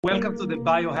Welcome to the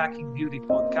Biohacking Beauty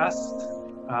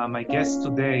Podcast. My guest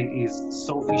today is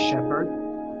Sophie Shepard.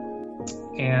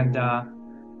 And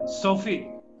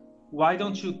Sophie, why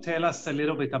don't you tell us a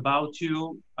little bit about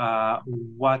you,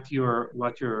 what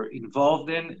you're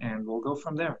involved in, and we'll go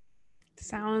from there.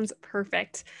 Sounds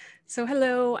perfect. So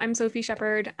hello, I'm Sophie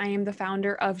Shepard. I am the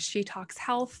founder of She Talks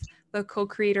Health, the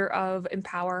co-creator of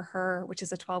Empower Her, which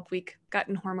is a 12-week gut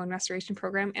and hormone restoration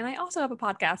program. And I also have a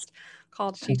podcast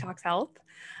called She Talks Health.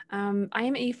 I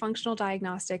am a functional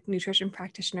diagnostic nutrition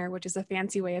practitioner, which is a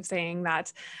fancy way of saying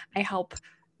that I help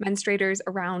menstruators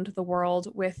around the world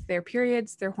with their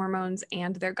periods, their hormones,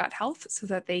 and their gut health so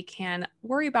that they can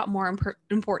worry about more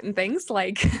important things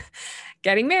like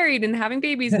getting married and having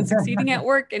babies and succeeding at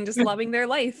work and just loving their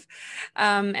life.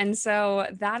 And so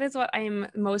that is what I'm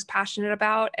most passionate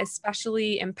about,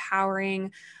 especially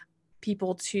empowering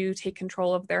people to take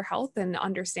control of their health and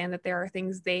understand that there are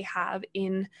things they have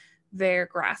in their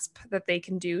grasp that they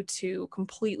can do to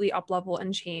completely up-level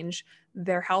and change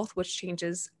their health, which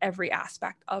changes every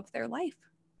aspect of their life.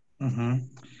 Mm-hmm.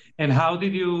 And how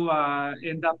did you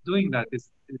end up doing that? Is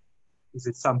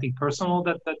it something personal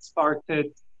that sparked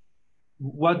it?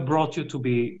 What brought you to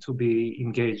be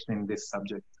engaged in this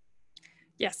subject?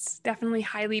 Yes, definitely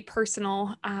highly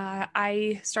personal.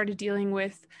 I started dealing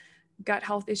with gut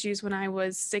health issues when I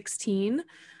was 16.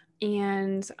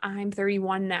 And I'm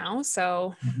 31 now.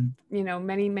 So,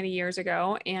 many, many years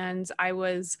ago. And I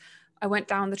went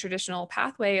down the traditional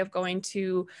pathway of going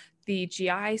to the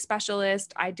GI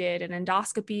specialist. I did an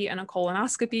endoscopy and a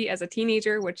colonoscopy as a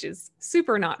teenager, which is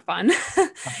super not fun.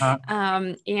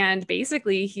 And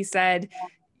basically he said,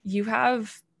 you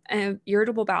have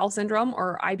irritable bowel syndrome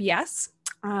or IBS.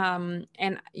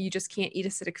 And you just can't eat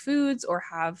acidic foods or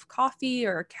have coffee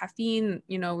or caffeine,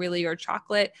 really, or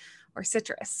chocolate or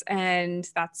citrus. And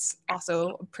that's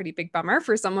also a pretty big bummer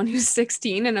for someone who's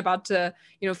 16 and about to,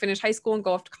 finish high school and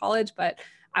go off to college. But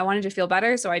I wanted to feel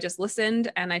better. So I just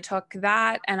listened and I took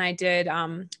that and I did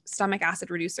stomach acid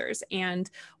reducers. And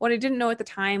what I didn't know at the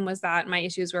time was that my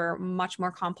issues were much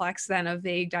more complex than a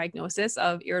vague diagnosis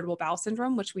of irritable bowel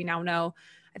syndrome, which we now know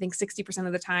I think 60%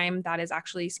 of the time that is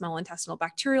actually small intestinal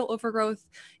bacterial overgrowth.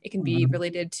 It can be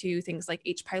related to things like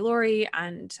H. pylori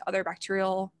and other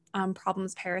bacterial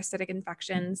problems, parasitic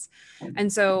infections.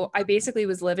 And so I basically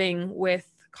was living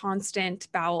with constant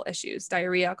bowel issues,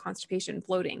 diarrhea, constipation,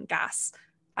 bloating, gas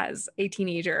as a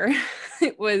teenager.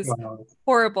 It was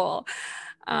horrible.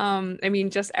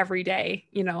 Just every day,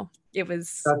 it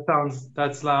was.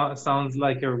 That sounds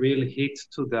like a real hit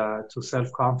to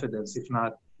self-confidence, if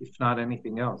not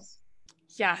anything else.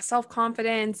 Yeah,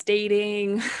 self-confidence,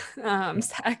 dating,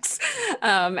 sex,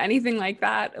 anything like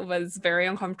that was very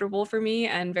uncomfortable for me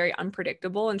and very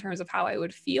unpredictable in terms of how I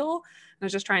would feel. I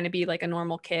was just trying to be like a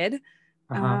normal kid.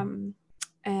 And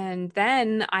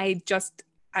then I just,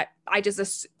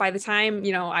 by the time,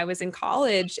 I was in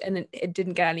college and it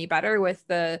didn't get any better with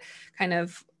the kind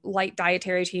of light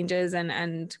dietary changes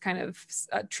and kind of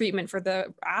treatment for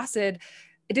the acid,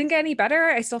 it didn't get any better.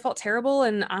 I still felt terrible.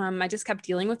 And I just kept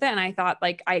dealing with it. And I thought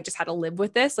like, I just had to live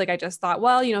with this. Like, I just thought,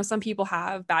 well, some people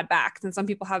have bad backs and some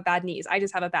people have bad knees. I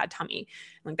just have a bad tummy.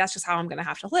 Like, that's just how I'm going to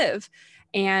have to live.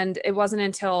 And it wasn't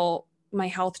until my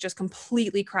health just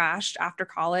completely crashed after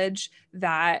college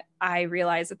that I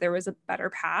realized that there was a better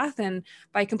path. And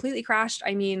by completely crashed,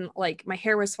 I mean, like, my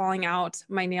hair was falling out,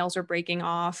 my nails were breaking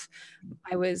off.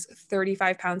 I was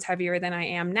 35 pounds heavier than I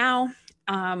am now.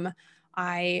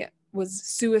 I was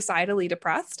suicidally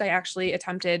depressed. I actually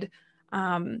attempted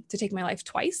to take my life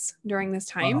twice during this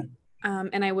time. Wow.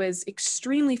 And I was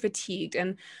extremely fatigued.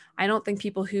 And I don't think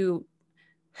people who've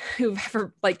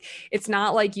ever, like, it's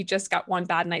not like you just got one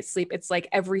bad night's sleep. It's like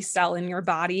every cell in your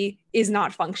body is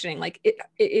not functioning. Like it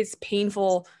is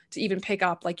painful to even pick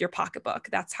up like your pocketbook.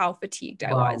 That's how fatigued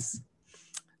I was.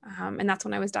 And that's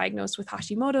when I was diagnosed with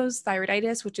Hashimoto's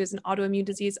thyroiditis, which is an autoimmune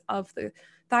disease of the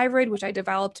thyroid, which I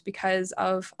developed because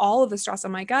of all of the stress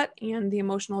on my gut and the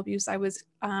emotional abuse I was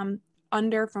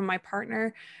under from my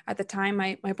partner. At the time,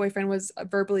 my boyfriend was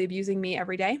verbally abusing me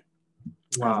every day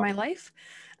of my life.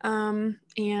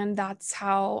 And that's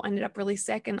how I ended up really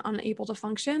sick and unable to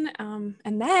function.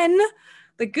 And then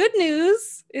the good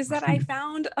news is that I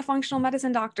found a functional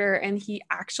medicine doctor and he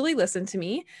actually listened to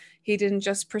me. He didn't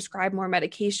just prescribe more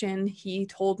medication. He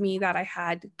told me that I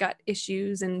had gut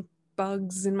issues and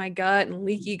bugs in my gut and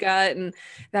leaky gut, and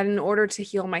that in order to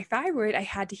heal my thyroid, I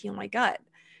had to heal my gut.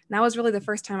 And that was really the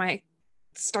first time I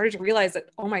started to realize that,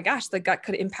 oh my gosh, the gut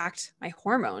could impact my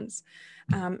hormones.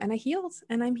 And I healed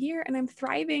and I'm here and I'm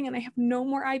thriving and I have no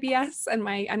more IBS and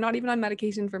I'm not even on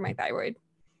medication for my thyroid.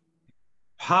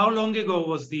 How long ago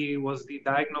was the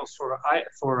diagnosis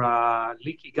for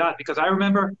leaky gut? Because I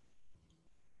remember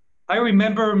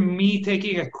me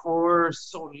taking a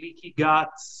course on leaky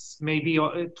guts maybe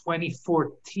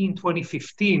 2014,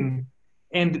 2015.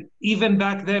 And even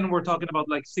back then, we're talking about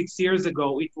like 6 years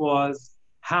ago, it was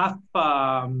half,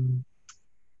 half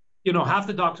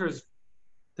the doctors,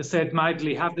 to say it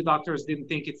mildly, half the doctors didn't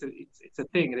think it's a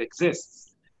thing, it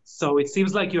exists. So it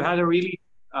seems like you had a really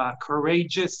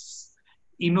courageous,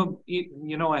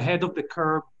 ahead of the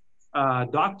curve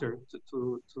doctor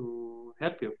to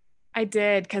help you. I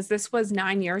did, because this was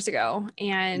 9 years ago.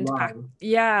 And Wow.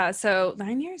 yeah, so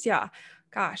 9 years, yeah,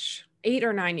 gosh, 8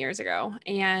 or 9 years ago.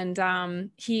 And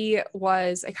he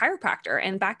was a chiropractor.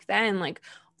 And back then, like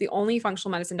the only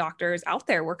functional medicine doctors out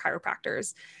there were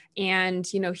chiropractors. And,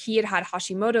 he had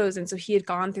Hashimoto's. And so he had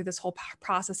gone through this whole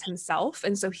process himself.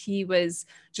 And so he was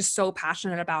just so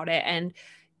passionate about it. And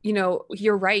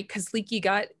you're right, because leaky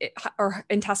gut or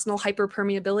intestinal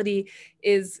hyperpermeability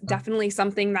is definitely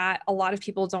something that a lot of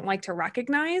people don't like to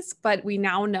recognize. But we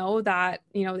now know that,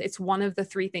 it's one of the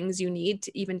three things you need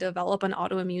to even develop an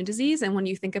autoimmune disease. And when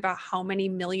you think about how many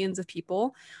millions of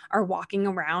people are walking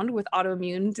around with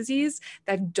autoimmune disease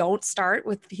that don't start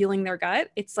with healing their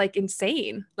gut, it's like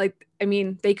insane. Like, I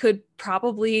mean, they could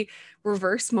probably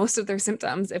reverse most of their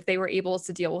symptoms if they were able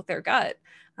to deal with their gut.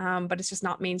 But it's just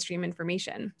not mainstream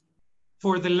information.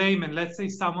 For the layman, let's say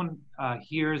someone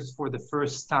hears for the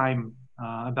first time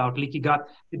about leaky gut.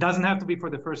 It doesn't have to be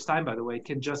for the first time, by the way. It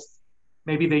can just,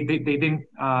 maybe they didn't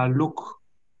look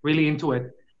really into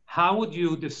it. How would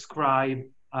you describe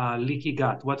leaky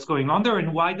gut? What's going on there,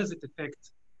 and why does it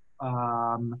affect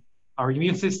our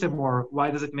immune system, or why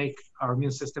does it make our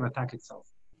immune system attack itself?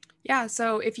 Yeah.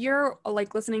 So if you're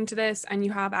like listening to this and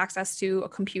you have access to a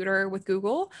computer with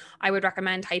Google, I would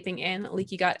recommend typing in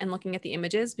leaky gut and looking at the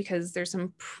images, because there's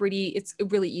it's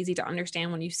really easy to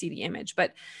understand when you see the image.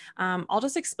 But I'll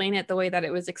just explain it the way that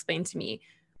it was explained to me.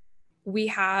 We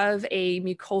have a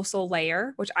mucosal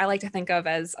layer, which I like to think of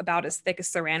as about as thick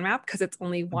as saran wrap, because it's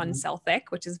only one cell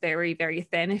thick, which is very, very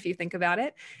thin if you think about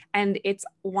it. And it's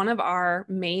one of our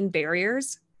main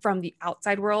barriers from the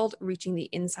outside world reaching the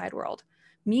inside world.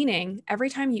 Meaning every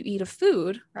time you eat a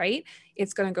food, right,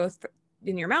 it's going to go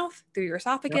in your mouth, through your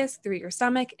esophagus, through your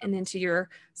stomach, and into your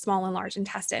small and large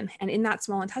intestine. And in that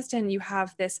small intestine, you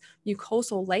have this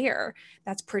mucosal layer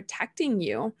that's protecting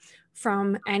you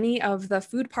from any of the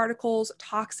food particles,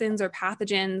 toxins, or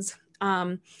pathogens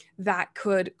that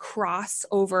could cross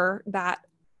over that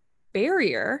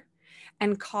barrier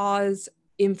and cause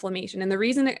inflammation. And the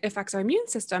reason it affects our immune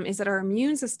system is that our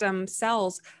immune system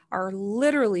cells are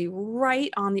literally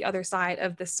right on the other side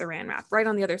of this saran wrap, right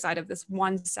on the other side of this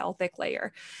one cell thick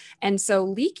layer. And so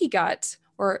leaky gut,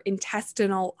 or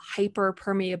intestinal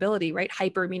hyperpermeability, right?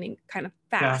 Hyper meaning kind of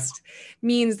fast,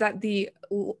 means that the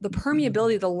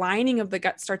permeability, the lining of the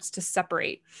gut starts to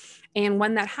separate. And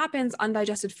when that happens,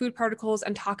 undigested food particles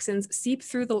and toxins seep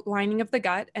through the lining of the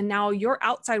gut. And now your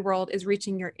outside world is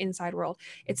reaching your inside world.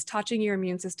 It's touching your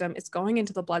immune system. It's going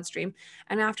into the bloodstream.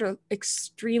 And after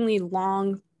extremely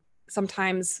long,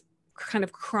 sometimes kind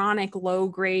of chronic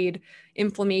low-grade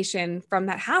inflammation from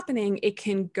that happening, it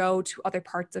can go to other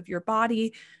parts of your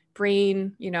body,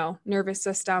 brain, nervous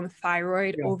system,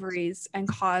 thyroid, ovaries, and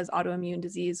cause autoimmune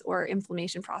disease or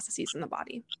inflammation processes in the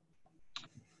body.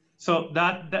 So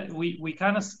that we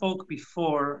kind of spoke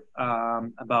before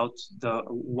about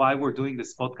why we're doing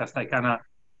this podcast. I kind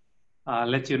of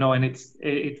let you know, and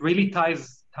it really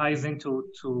ties into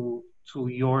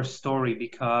your story,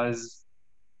 because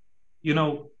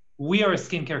we are a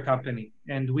skincare company,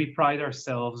 and we pride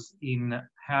ourselves in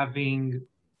having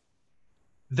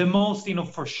the most,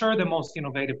 for sure, the most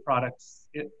innovative products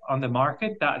on the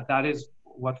market. That is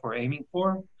what we're aiming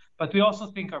for. But we also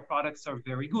think our products are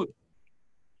very good.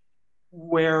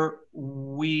 Where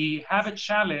we have a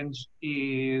challenge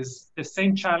is the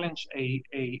same challenge a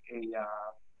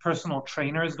personal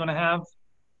trainer is going to have,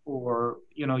 or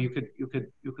you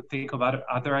could think about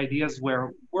other ideas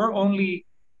where we're only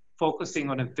focusing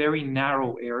on a very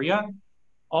narrow area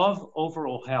of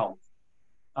overall health.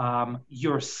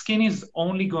 Your skin is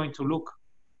only going to look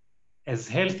as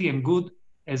healthy and good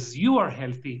as you are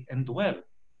healthy and well.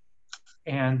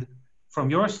 And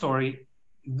from your story,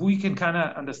 we can kind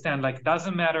of understand, like,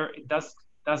 doesn't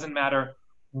matter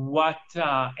what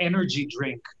energy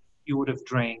drink you would have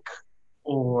drank,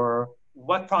 or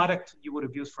what product you would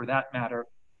have used for that matter.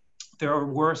 There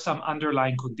were some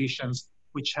underlying conditions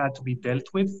which had to be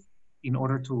dealt with in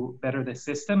order to better the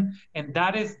system. And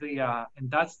that's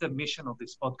the mission of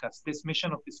this podcast. This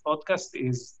mission of this podcast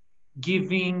is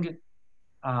giving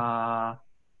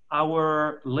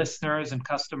our listeners and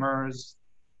customers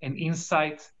an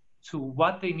insight to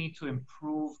what they need to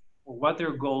improve or what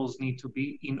their goals need to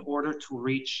be in order to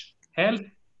reach health,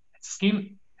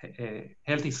 skin,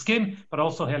 healthy skin, but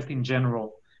also health in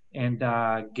general, and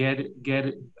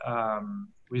get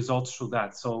results through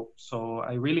that. So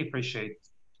I really appreciate,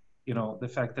 the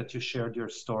fact that you shared your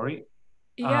story.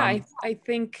 Yeah, I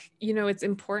think, it's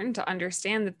important to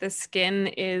understand that the skin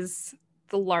is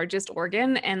the largest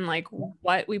organ, and like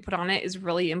what we put on it is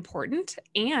really important,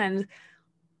 and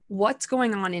what's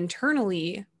going on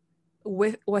internally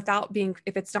without being,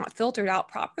 if it's not filtered out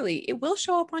properly, it will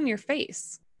show up on your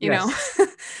face, Yes.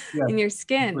 Yes. in your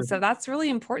skin. So that's really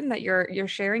important that you're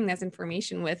sharing this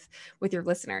information with your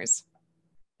listeners.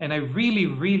 And I really,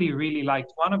 really, really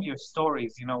liked one of your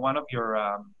stories, one of your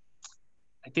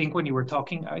I think when you were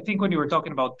talking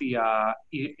about the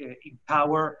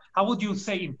empower, how would you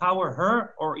say empower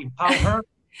her or empower her?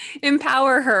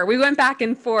 Empower her. We went back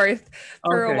and forth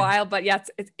for a while, but yes,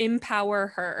 it's empower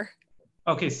her.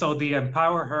 Okay, so the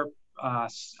empower her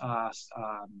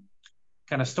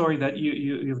kind of story that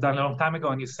you've done a long time ago,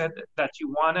 and you said that you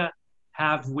want to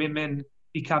have women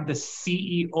become the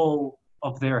CEO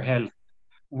of their health,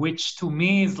 which to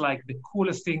me is like the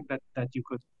coolest thing that you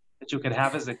could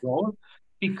have as a goal,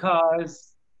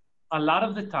 because a lot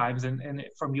of the times, and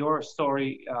from your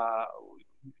story,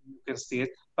 you can see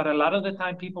it, but a lot of the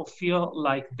time people feel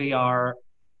like they are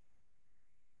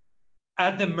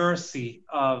at the mercy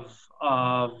of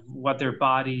what their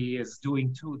body is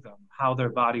doing to them, how their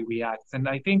body reacts. And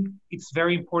I think it's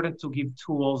very important to give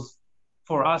tools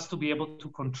for us to be able to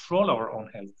control our own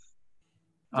health.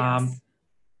 Yes.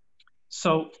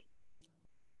 So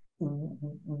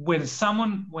when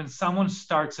someone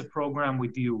starts a program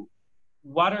with you,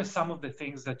 what are some of the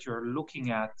things that you're looking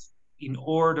at in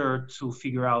order to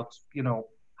figure out,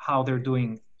 how they're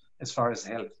doing as far as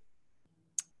health?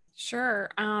 Sure.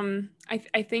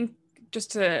 I think,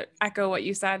 just to echo what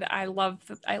you said, I love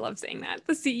saying that,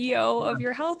 the CEO of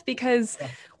your health, because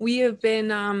we've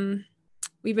been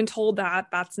told that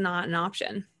that's not an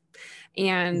option,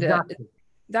 and Exactly.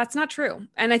 That's not true.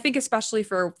 And I think especially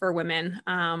for women,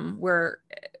 we're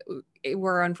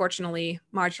unfortunately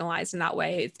marginalized in that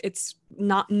way. It's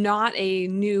not a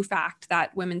new fact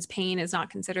that women's pain is not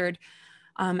considered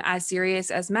as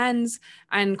serious as men's.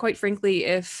 And quite frankly,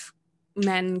 if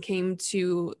men came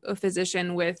to a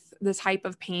physician with the type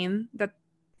of pain that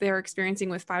they're experiencing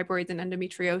with fibroids and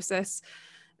endometriosis,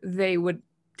 they would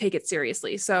take it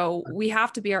seriously. So we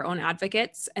have to be our own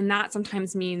advocates, and that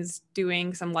sometimes means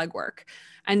doing some legwork.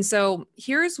 And so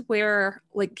here's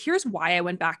why I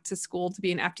went back to school to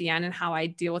be an FDN, and how I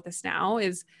deal with this now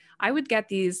is I would get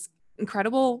these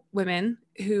incredible women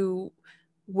who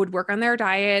would work on their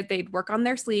diet, they'd work on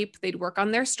their sleep, they'd work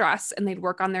on their stress, and they'd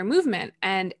work on their movement.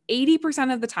 And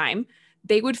 80% of the time,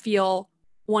 they would feel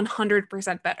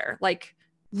 100% better, like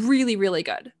really, really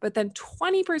good. But then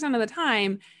 20% of the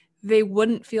time, they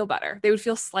wouldn't feel better. They would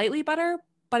feel slightly better,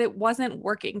 but it wasn't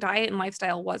working. Diet and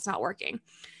lifestyle was not working.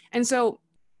 And so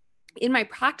in my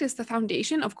practice, the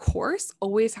foundation, of course,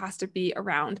 always has to be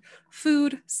around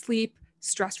food, sleep,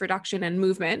 stress reduction, and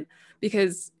movement,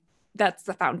 because that's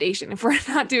the foundation. If we're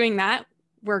not doing that,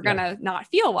 we're going to not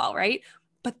feel well, right?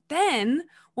 But then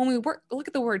when we look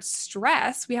at the word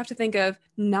stress, we have to think of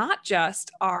not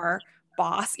just our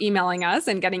boss emailing us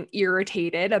and getting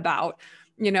irritated about,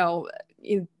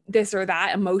 this or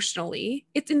that emotionally.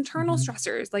 It's internal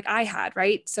stressors like I had,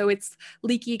 right? So it's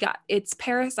leaky gut, it's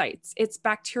parasites, it's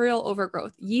bacterial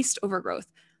overgrowth, yeast overgrowth.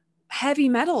 Heavy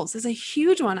metals is a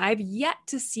huge one. I've yet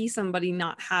to see somebody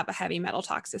not have a heavy metal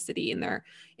toxicity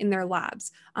in their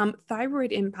labs.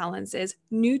 Thyroid imbalances,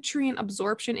 nutrient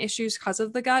absorption issues because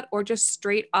of the gut, or just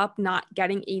straight up not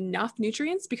getting enough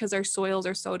nutrients because our soils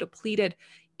are so depleted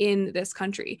in this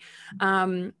country.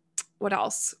 What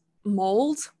else?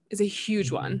 Mold is a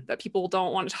huge one that people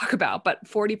don't want to talk about, but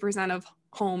 40% of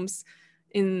homes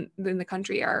in the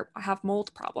country have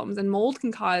mold problems, and mold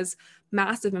can cause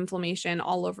massive inflammation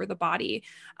all over the body.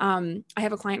 I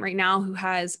have a client right now who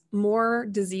has more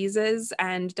diseases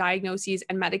and diagnoses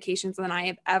and medications than I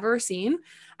have ever seen.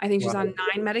 I think she's on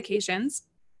 9 medications,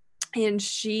 and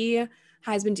she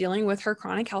has been dealing with her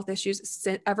chronic health issues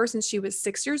ever since she was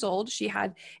 6 years old. She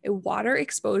had a water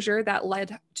exposure that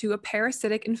led to a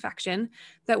parasitic infection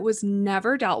that was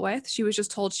never dealt with. She was just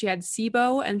told she had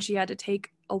SIBO and she had to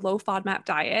take a low FODMAP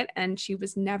diet, and she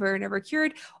was never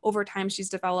cured. Over time, she's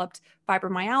developed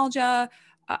fibromyalgia,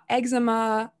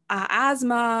 eczema,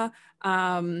 asthma,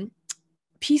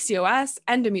 PCOS,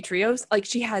 endometriosis. Like,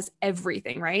 she has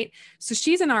everything, right? So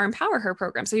she's in our Empower Her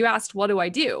program. So you asked, what do I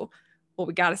do? well,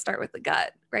 we got to start with the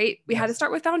gut, right? We had to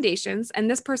start with foundations. And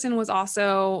this person was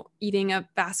also eating a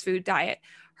fast food diet.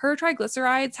 Her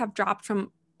triglycerides have dropped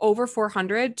from over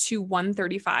 400 to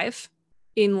 135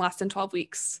 in less than 12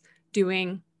 weeks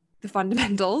doing the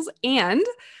fundamentals and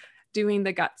doing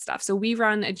the gut stuff. So we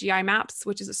run a GI MAPS,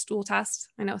 which is a stool test.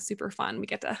 I know, super fun. We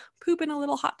get to poop in a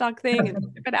little hot dog thing and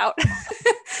spit it out.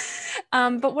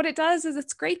 But what it does is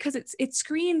it's great because it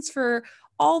screens for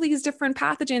all these different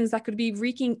pathogens that could be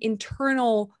wreaking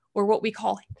internal or what we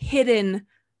call hidden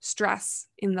stress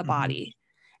in the body.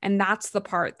 And that's the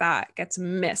part that gets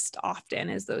missed often,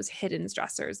 is those hidden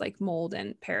stressors like mold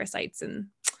and parasites and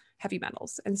heavy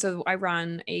metals. And so I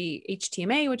run a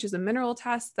HTMA, which is a mineral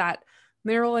test that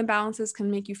mineral imbalances can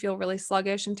make you feel really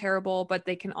sluggish and terrible, but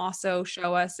they can also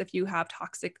show us if you have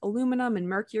toxic aluminum and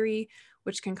mercury,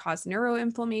 which can cause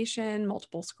neuroinflammation,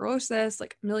 multiple sclerosis,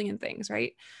 like a million things,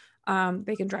 right?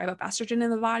 They can drive up estrogen in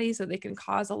the body, so they can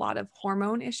cause a lot of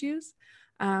hormone issues.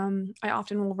 I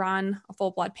often will run a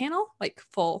full blood panel, like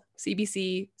full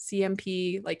CBC,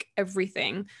 CMP, like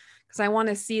everything, because I want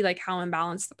to see like how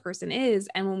imbalanced the person is.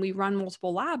 And when we run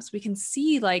multiple labs, we can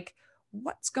see like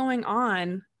what's going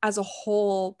on as a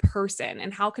whole person,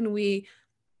 and how can we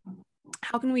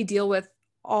deal with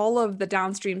all of the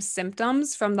downstream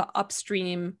symptoms from the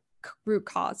upstream root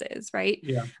causes, right?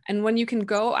 Yeah. And when you can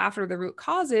go after the root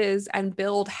causes and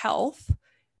build health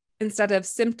instead of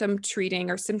symptom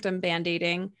treating or symptom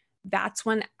band-aiding, that's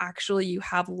when actually you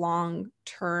have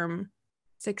long-term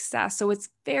success. So it's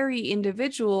very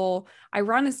individual. I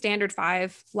run a standard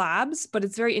 5 labs, but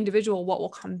it's very individual what will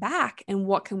come back and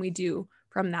what can we do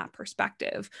from that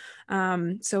perspective.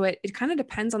 So it kind of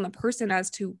depends on the person as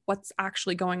to what's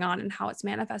actually going on and how it's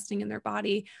manifesting in their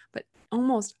body. But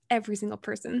almost every single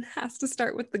person has to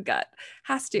start with the gut,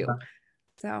 has to. Yeah.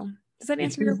 So does that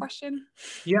answer your question?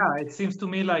 Yeah, it seems to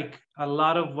me like a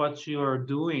lot of what you're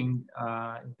doing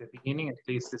in the beginning, at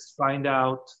least, is find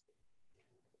out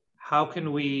how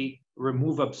can we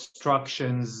remove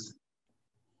obstructions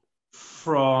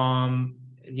from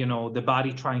the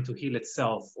body trying to heal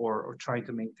itself or trying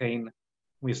to maintain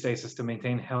homeostasis, to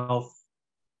maintain health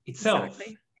itself.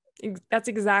 Exactly. That's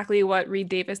exactly what Reed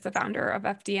Davis, the founder of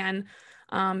FDN,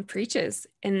 preaches.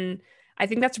 And I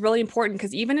think that's really important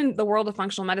because even in the world of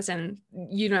functional medicine,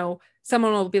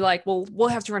 someone will be like, well, we'll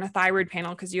have to run a thyroid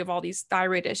panel because you have all these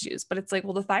thyroid issues. But it's like,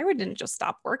 well, the thyroid didn't just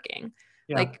stop working.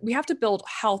 Yeah. Like we have to build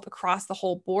health across the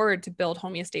whole board to build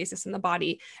homeostasis in the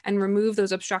body and remove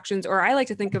those obstructions. Or I like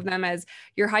to think of them as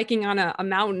you're hiking on a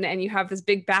mountain and you have this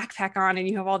big backpack on and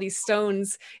you have all these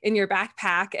stones in your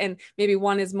backpack, and maybe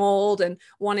one is mold and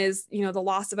one is, the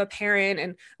loss of a parent,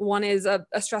 and one is a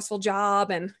stressful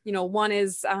job, and, one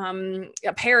is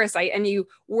a parasite, and you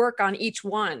work on each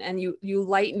one and you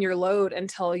lighten your load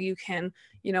until you can,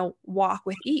 walk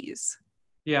with ease.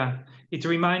 Yeah. It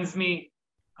reminds me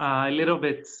a little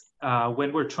bit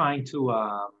when we're talking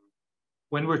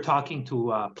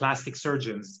to plastic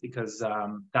surgeons, because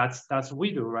that's what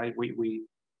we do, right? We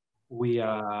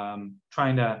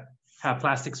trying to have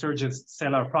plastic surgeons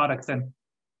sell our products, and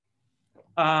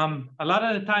a lot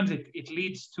of the times it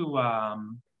leads to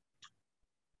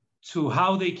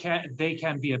how they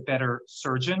can be a better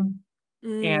surgeon.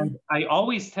 And I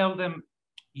always tell them,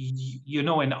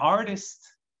 an artist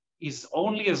is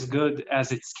only as good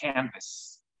as its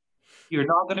canvas. You're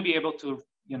not going to be able to,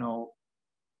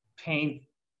 paint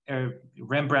a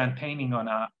Rembrandt painting on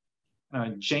a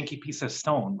janky piece of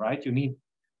stone, right? You need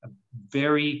a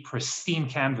very pristine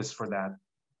canvas for that.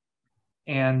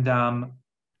 And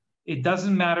it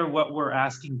doesn't matter what we're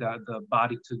asking the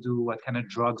body to do, what kind of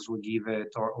drugs we give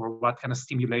it, or what kind of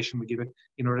stimulation we give it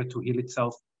in order to heal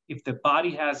itself. If the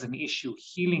body has an issue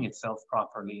healing itself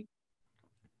properly,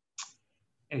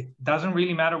 it doesn't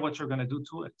really matter what you're going to do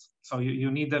to it. So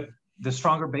you need the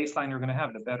stronger baseline you're going to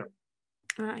have, the better.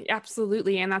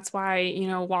 Absolutely. And that's why,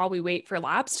 while we wait for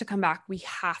labs to come back, we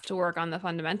have to work on the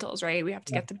fundamentals, right? We have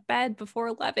to get to bed before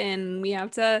 11. We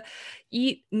have to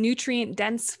eat nutrient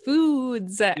dense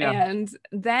foods. And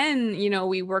then,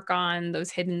 we work on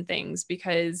those hidden things,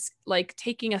 because like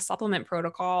taking a supplement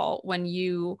protocol when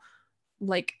you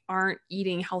like aren't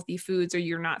eating healthy foods or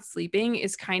you're not sleeping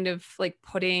is kind of like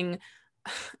putting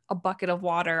a bucket of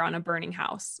water on a burning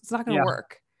house. It's not going to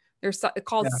work. They're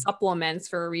called supplements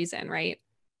for a reason, right?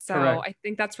 So correct. I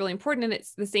think that's really important. And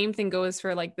it's the same thing goes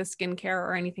for like the skincare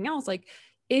or anything else. Like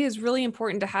it is really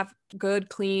important to have good,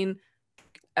 clean,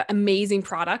 amazing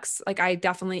products. Like I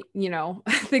definitely,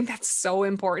 I think that's so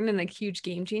important and a huge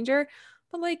game changer.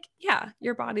 But like,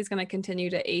 your body's going to continue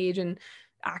to age and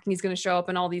acne is going to show up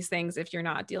and all these things if you're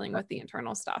not dealing with the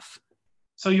internal stuff.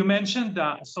 So you mentioned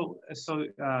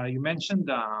you mentioned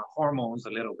hormones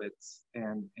a little bit,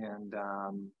 and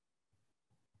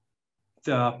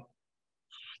the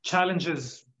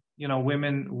challenges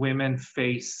women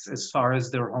face as far as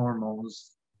their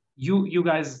hormones. You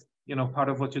guys, part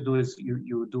of what you do is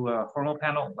you do a hormone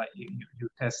panel, like you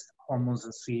test hormones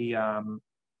and see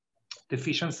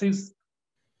deficiencies.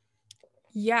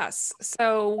 Yes.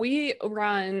 So we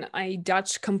run a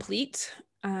Dutch Complete.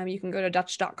 You can go to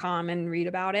Dutch.com and read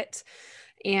about it.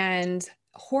 And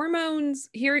hormones,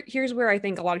 here's where I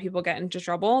think a lot of people get into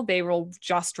trouble. They will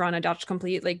just run a Dutch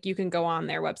Complete. Like you can go on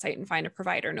their website and find a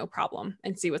provider, no problem,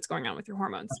 and see what's going on with your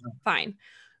hormones. Fine.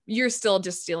 You're still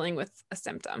just dealing with a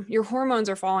symptom. Your hormones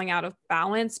are falling out of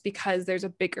balance because there's a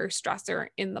bigger stressor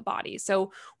in the body.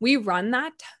 So we run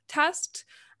that test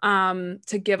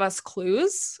to give us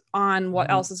clues on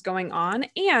what else is going on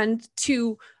and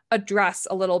to address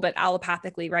a little bit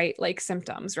allopathically, right? Like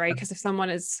symptoms, right? Because if someone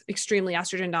is extremely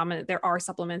estrogen dominant, there are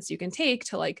supplements you can take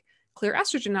to like clear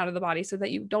estrogen out of the body so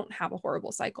that you don't have a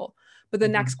horrible cycle. But the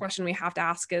next question we have to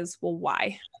ask is, well,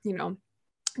 why?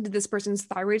 Did this person's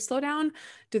thyroid slow down?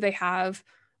 Do they have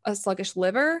a sluggish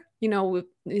liver?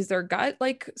 Is their gut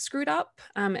like screwed up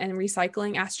and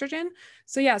recycling estrogen?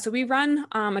 So we run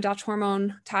a Dutch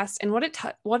hormone test, and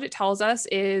what it tells us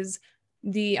is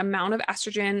the amount of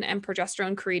estrogen and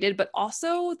progesterone created, but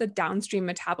also the downstream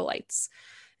metabolites.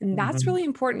 And that's really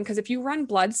important because if you run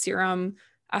blood serum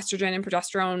estrogen and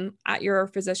progesterone at your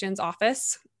physician's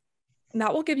office,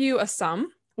 that will give you a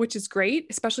sum, which is great,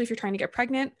 especially if you're trying to get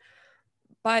pregnant.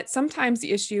 But sometimes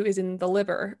the issue is in the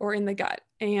liver or in the gut.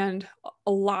 And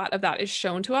a lot of that is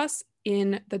shown to us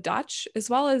in the Dutch, as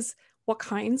well as what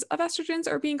kinds of estrogens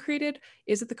are being created.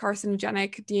 Is it the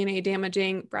carcinogenic, DNA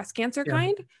damaging breast cancer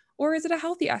kind? Or is it a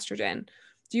healthy estrogen?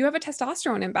 Do you have a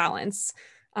testosterone imbalance?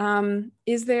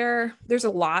 There's a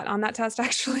lot on that test,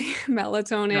 actually.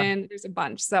 Melatonin, there's a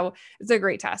bunch. So it's a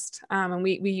great test. And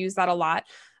we use that a lot.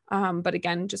 But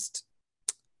again, just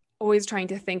always trying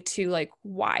to think too, like,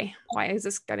 why is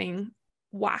this getting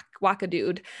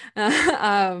whack-a-dude?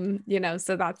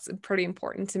 So that's pretty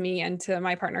important to me and to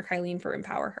my partner, Kylene, for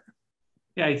Empower Her.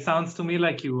 Yeah, it sounds to me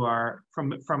like you are from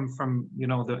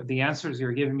the answers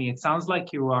you're giving me. It sounds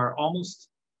like you are almost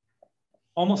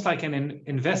like an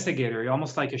investigator. You're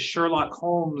almost like a Sherlock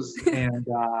Holmes and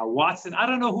Watson. I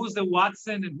don't know who's the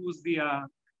Watson and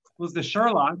who's the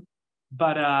Sherlock,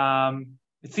 but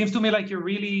it seems to me like you're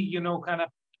really kind of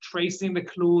tracing the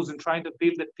clues and trying to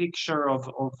build a picture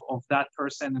of that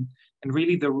person and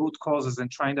really the root causes and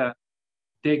trying to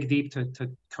dig deep to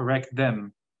correct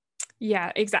them.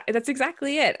 Yeah, exactly. That's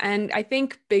exactly it. And I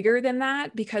think bigger than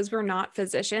that, because we're not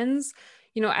physicians,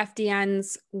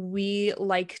 FDNs,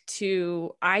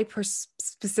 I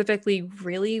specifically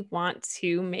really want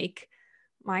to make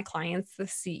my clients the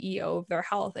CEO of their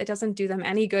health. It doesn't do them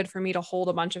any good for me to hold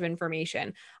a bunch of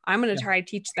information. I'm going to try to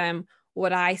teach them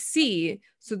what I see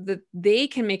so that they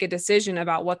can make a decision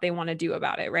about what they want to do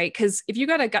about it, right? Because if you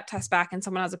got a gut test back and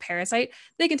someone has a parasite,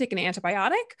 they can take an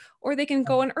antibiotic or they can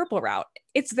go an herbal route.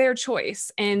 It's their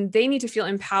choice, and they need to feel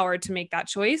empowered to make that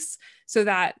choice so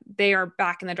that they are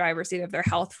back in the driver's seat of their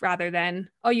health rather than,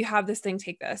 oh, you have this thing,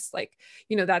 take this.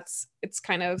 It's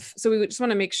kind of, so we just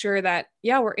want to make sure that,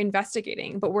 we're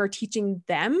investigating, but we're teaching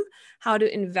them how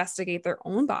to investigate their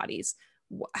own bodies,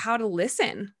 how to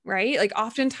listen, right? Like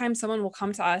oftentimes someone will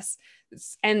come to us,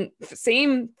 and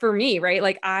same for me, right?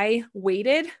 Like I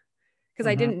waited because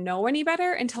I didn't know any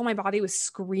better until my body was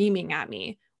screaming at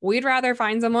me. We'd rather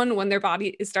find someone when their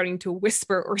body is starting to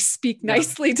whisper or speak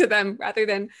nicely to them rather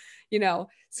than,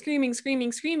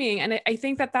 screaming. And I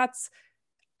think that's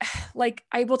like,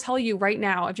 I will tell you right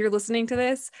now, if you're listening to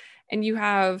this and you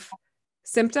have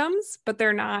symptoms, but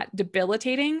they're not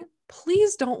debilitating,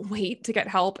 please don't wait to get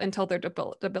help until they're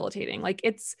debilitating. Like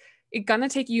it's going to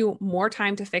take you more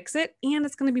time to fix it, and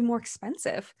it's going to be more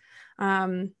expensive.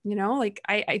 Like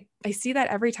I see that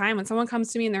every time when someone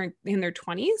comes to me in their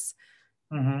 20s,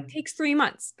 it takes 3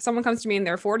 months. Someone comes to me in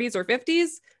their 40s or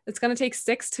 50s, it's going to take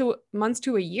 6 months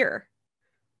to a year.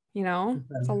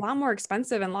 It's a lot more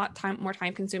expensive and more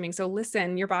time consuming. So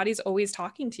listen, your body's always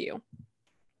talking to you.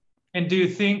 And do you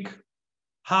think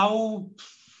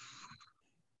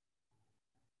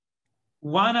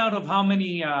one out of how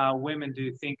many women do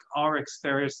you think are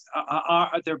experienced,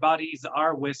 their bodies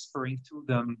are whispering to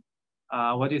them?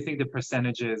 What do you think the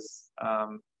percentage is?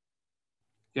 Do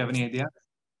you have any idea?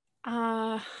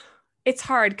 It's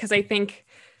hard because I think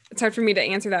it's hard for me to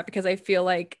answer that because I feel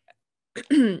like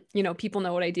people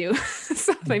know what I do.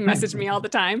 So they message me all the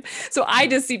time. So I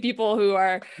just see people whose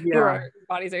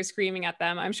bodies are screaming at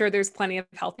them. I'm sure there's plenty of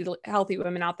healthy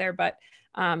women out there, but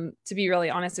to be really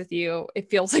honest with you, it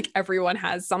feels like everyone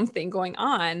has something going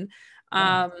on.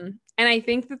 And I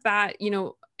think that,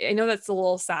 I know that's a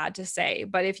little sad to say,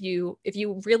 but if you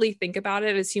really think about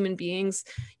it as human beings,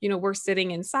 we're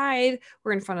sitting inside,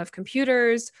 we're in front of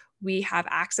computers, we have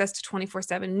access to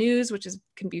 24/7 news, which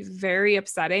can be very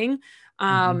upsetting.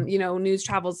 News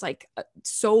travels like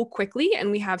so quickly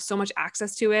and we have so much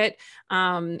access to it.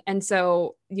 And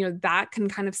so, that can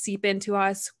kind of seep into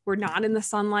us. We're not in the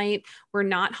sunlight. We're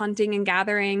not hunting and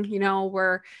gathering,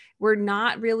 we're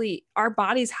not really, our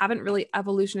bodies haven't really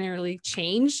evolutionarily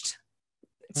changed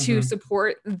to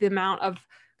support the amount of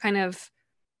kind of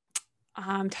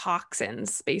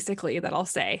toxins, basically, that I'll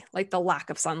say, like the lack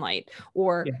of sunlight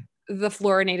or the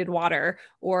fluorinated water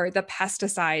or the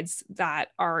pesticides that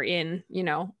are in,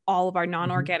 all of our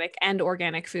non-organic and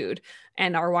organic food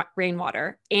and our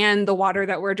rainwater and the water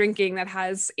that we're drinking that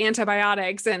has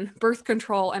antibiotics and birth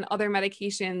control and other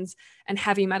medications and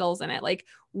heavy metals in it. Like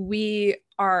we're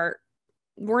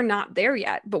not there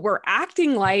yet, but we're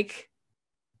acting like,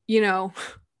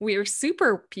 we are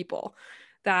super people,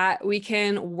 that we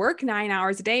can work 9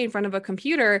 hours a day in front of a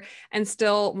computer and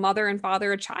still mother and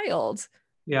father a child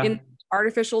in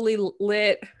artificially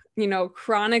lit,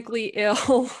 chronically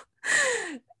ill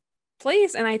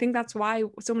place. And I think that's why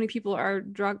so many people are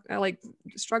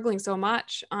struggling so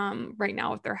much right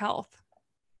now with their health.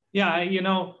 Yeah,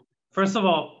 first of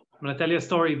all, I'm going to tell you a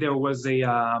story. There was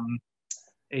a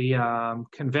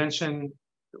convention,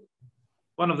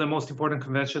 one of the most important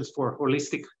conventions for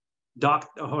holistic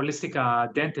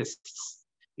dentists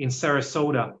in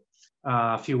Sarasota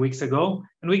a few weeks ago,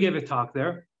 and we gave a talk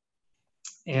there.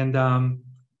 And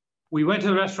we went to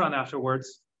the restaurant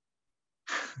afterwards.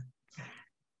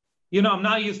 I'm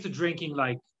not used to drinking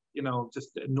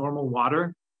just normal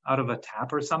water out of a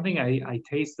tap or something. I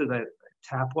tasted that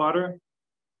tap water,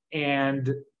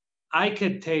 and I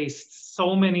could taste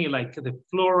so many, like the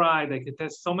fluoride. I could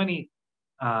taste so many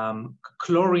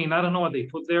chlorine. I don't know what they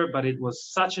put there, but it was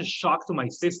such a shock to my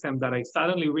system that I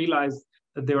suddenly realized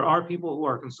that there are people who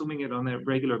are consuming it on a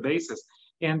regular basis.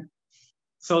 And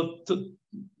so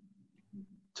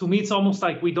to me, it's almost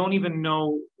like we don't even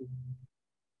know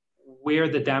where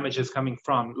the damage is coming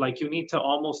from. Like you need to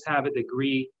almost have a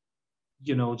degree,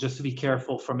 just to be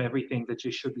careful from everything that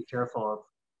you should be careful of.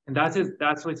 And that's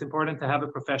why it's important to have a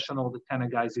professional that kind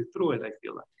of guides you through it, I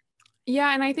feel like.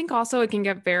 Yeah. And I think also it can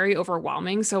get very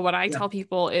overwhelming. So what I tell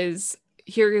people is,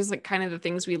 here is like kind of the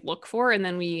things we look for. And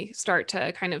then we start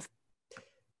to kind of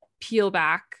peel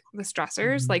back the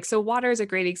stressors. Like, so water is a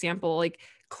great example. Like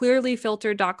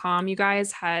clearlyfiltered.com, you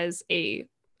guys, has it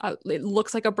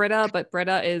looks like a Brita, but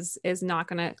Brita is not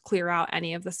going to clear out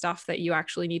any of the stuff that you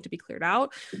actually need to be cleared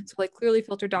out. So like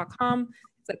clearlyfiltered.com,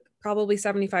 it's like probably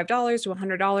 $75 to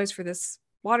 $100 for this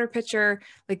water pitcher.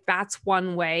 Like that's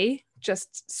one way,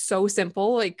 just so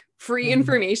simple, like free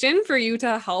information for you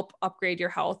to help upgrade your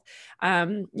health.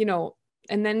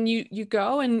 And then you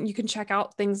go and you can check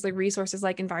out things like resources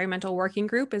like Environmental Working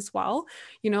Group as well.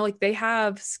 Like they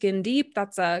have Skin Deep.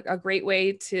 That's a great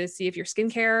way to see if your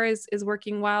skincare is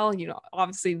working well.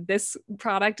 Obviously this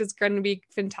product is going to be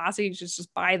fantastic. You should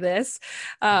just buy this.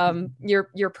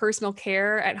 Your personal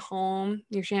care at home,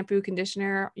 your shampoo,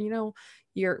 conditioner,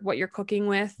 what you're cooking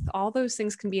with, all those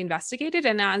things can be investigated.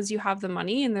 And as you have the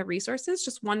money and the resources,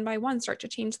 just one by one, start to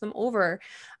change them over.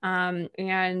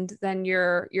 And then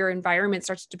your environment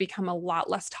starts to become a lot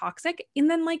less toxic. And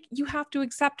then you have to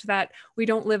accept that we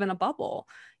don't live in a bubble.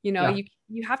 You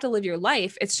have to live your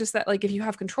life. It's just that if you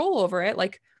have control over it,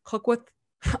 cook with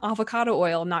avocado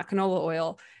oil, not canola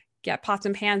oil, get pots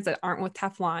and pans that aren't with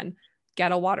Teflon,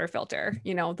 get a water filter,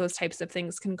 those types of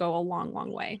things can go a long,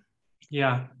 long way.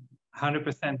 Yeah.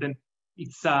 100%. And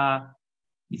it's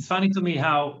funny to me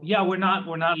how we're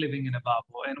not living in a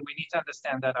bubble, and we need to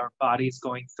understand that our body is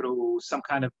going through some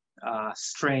kind of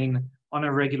strain on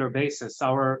a regular basis.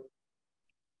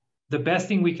 The best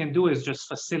thing we can do is just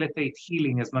facilitate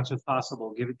healing as much as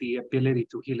possible, give it the ability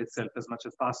to heal itself as much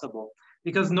as possible,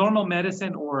 because normal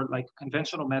medicine or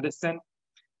conventional medicine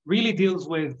really deals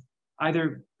with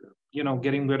either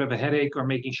getting rid of a headache or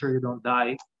making sure you don't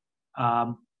die,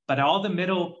 but all the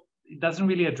middle, it doesn't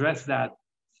really address that.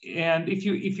 And if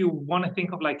you want to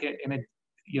think of a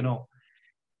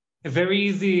very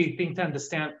easy thing to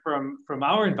understand from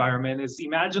our environment is,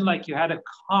 imagine you had a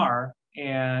car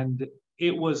and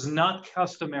it was not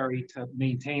customary to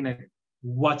maintain it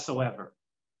whatsoever.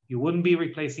 You wouldn't be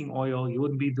replacing oil, you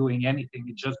wouldn't be doing anything,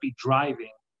 you'd just be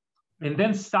driving. And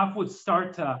then stuff would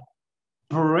start to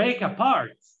break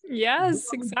apart. Yes,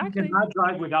 You exactly. cannot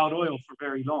drive without oil for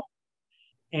very long.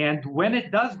 And when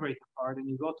it does break apart and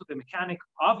you go to the mechanic,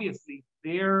 obviously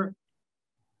their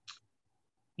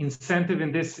incentive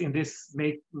in this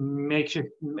makeshift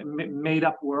made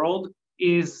up world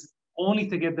is only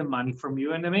to get the money from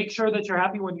you and to make sure that you're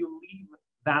happy when you leave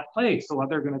that place. So what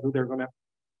they're going to do, they're going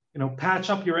to patch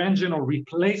up your engine or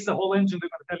replace the whole engine. They're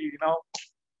going to tell you,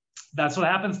 that's what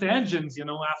happens to engines.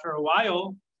 After a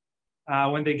while,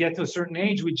 when they get to a certain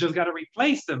age, we just got to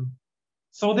replace them.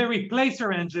 So they replace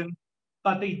your engine,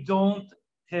 but they don't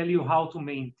tell you how to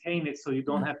maintain it, so you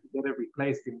don't have to get it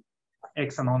replaced in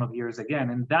X amount of years again.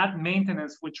 And that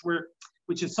maintenance,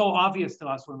 which is so obvious to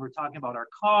us when we're talking about our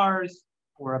cars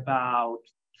or about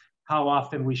how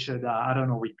often we should,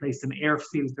 replace an air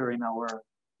filter in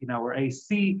our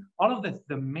AC, all of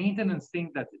the maintenance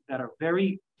things that are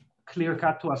very clear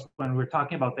cut to us when we're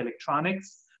talking about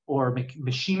electronics or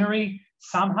machinery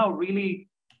somehow really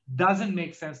doesn't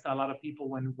make sense to a lot of people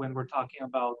when we're talking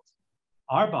about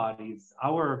our bodies,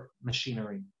 our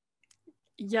machinery.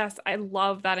 Yes, I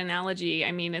love that analogy.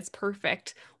 I mean, it's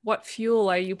perfect. What fuel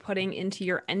are you putting into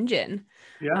your engine?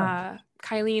 Yeah.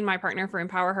 Kylene, my partner for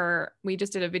Empower Her, we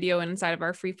just did a video inside of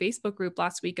our free Facebook group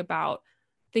last week about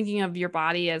thinking of your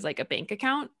body as like a bank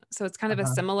account. So it's kind of a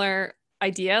similar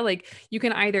idea. Like you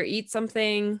can either eat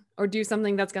something or do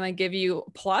something that's going to give you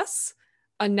a plus,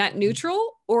 a net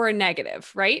neutral, or a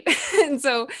negative, right? And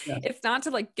so it's not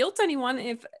to like guilt anyone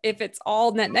if it's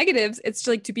all net negatives. It's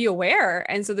like to be aware,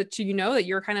 and so that that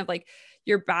you're kind of like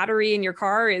your battery in your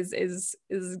car is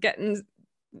getting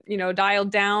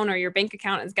dialed down, or your bank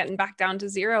account is getting back down to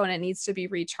zero and it needs to be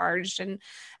recharged. And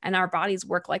our bodies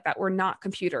work like that. We're not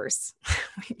computers.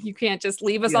 You can't just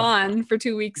leave us on for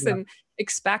 2 weeks and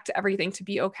expect everything to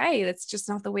be okay. That's just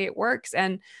not the way it works.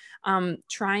 And we're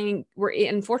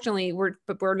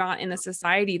not in a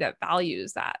society that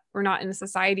values that. We're not in a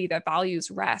society that values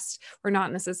rest. We're not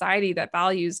in a society that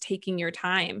values taking your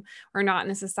time. We're not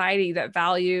in a society that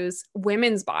values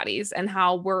women's bodies and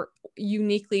how we're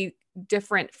uniquely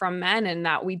different from men, and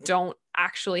that we don't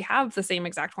actually have the same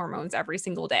exact hormones every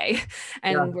single day.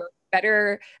 And we're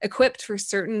better equipped for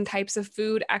certain types of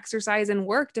food, exercise, and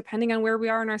work, depending on where we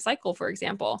are in our cycle, for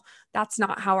example. That's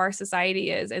not how our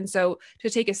society is. And so to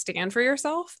take a stand for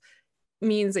yourself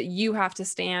means that you have to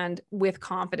stand with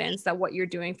confidence that what you're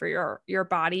doing for your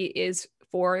body is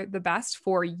for the best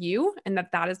for you, and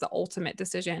that is the ultimate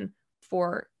decision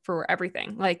for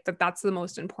everything. Like that's the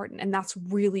most important. And that's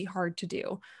really hard to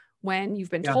do when you've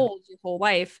been told your whole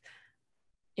life,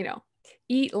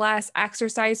 eat less,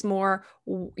 exercise more,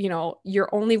 you're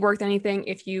only worth anything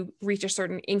if you reach a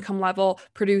certain income level,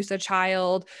 produce a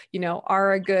child,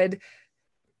 are a good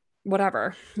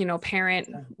whatever, parent,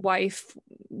 wife,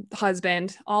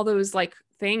 husband, all those like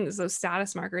things, those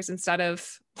status markers, instead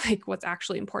of like what's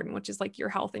actually important, which is like your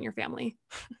health and your family.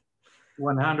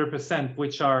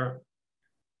 100%,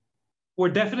 we're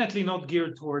definitely not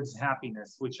geared towards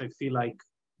happiness, which I feel like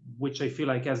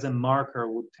as a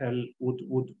marker would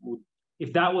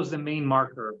if that was the main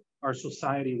marker our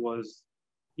society was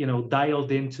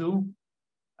dialed into,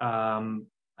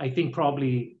 I think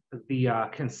probably the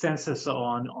consensus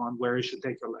on where you should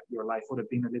take your life would have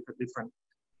been a little different.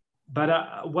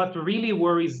 But what really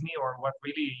worries me, or what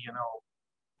really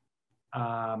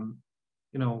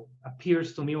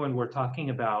appears to me when we're talking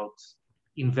about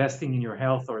investing in your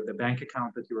health or the bank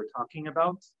account that you were talking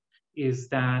about, is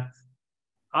that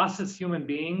us as human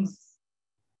beings,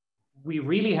 we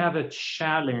really have a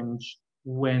challenge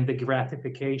when the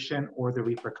gratification or the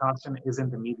repercussion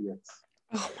isn't immediate.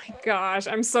 Oh my gosh,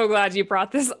 I'm so glad you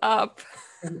brought this up.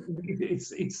 We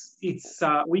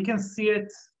can see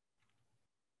it,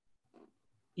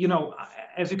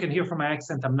 as you can hear from my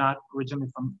accent, I'm not originally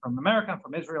from America, I'm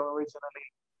from Israel originally,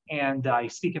 and I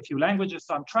speak a few languages.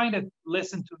 So I'm trying to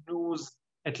listen to news,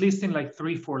 at least in like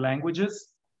 3-4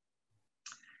 languages.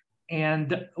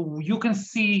 And you can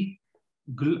see,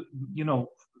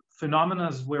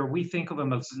 phenomena where we think of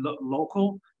them as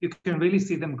local, you can really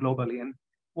see them globally. And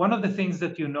one of the things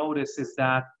that you notice is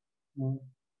that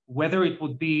whether it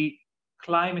would be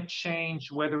climate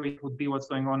change, whether it would be what's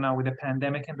going on now with the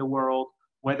pandemic in the world,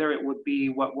 whether it would be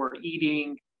what we're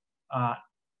eating,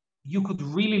 you could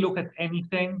really look at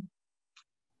anything.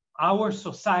 Our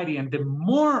society, and the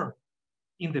more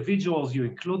individuals you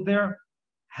include there,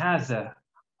 has a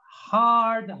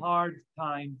hard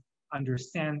time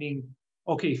understanding,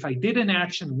 okay, if I did an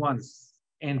action once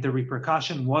and the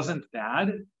repercussion wasn't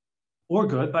bad or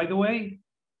good, by the way,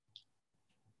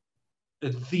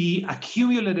 the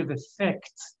accumulative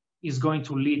effect is going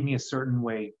to lead me a certain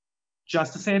way.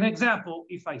 Just to say an example,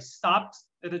 if I stopped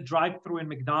at a drive-thru in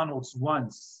McDonald's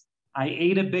once. I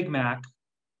ate a Big Mac.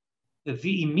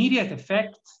 The immediate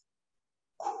effect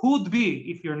could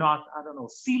be, if you're not, I don't know,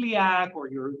 celiac or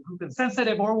you're gluten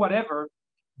sensitive or whatever,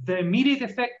 the immediate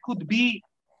effect could be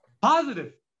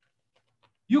positive.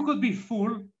 You could be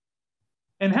full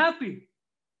and happy.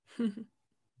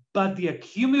 But the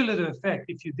accumulative effect,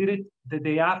 if you did it the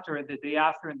day after and the day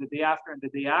after and the day after and the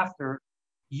day after,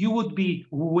 you would be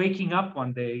waking up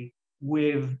one day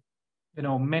with,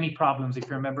 many problems. If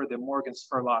you remember the Morgan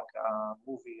Spurlock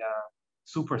movie,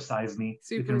 Super Size Me.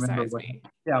 Super Size Me.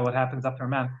 What happens after a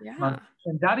man. Yeah.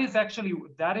 And that is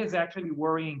actually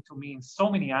worrying to me in so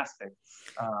many aspects.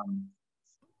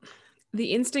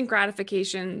 The instant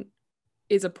gratification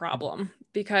is a problem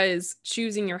because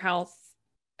choosing your health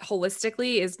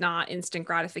holistically is not instant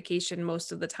gratification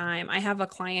most of the time. I have a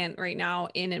client right now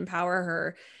in Empower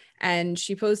Her, and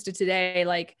she posted today,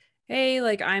 like, hey,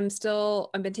 like I've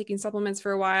been taking supplements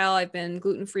for a while. I've been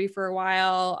gluten-free for a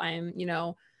while. I'm,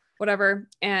 whatever.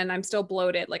 And I'm still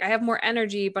bloated. Like I have more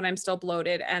energy, but I'm still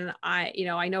bloated. And I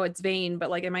know it's vain, but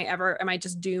like, am I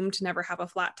just doomed to never have a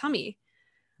flat tummy?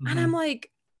 Mm-hmm. And I'm like,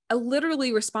 I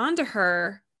literally respond to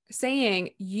her saying,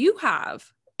 you have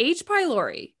H.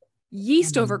 pylori,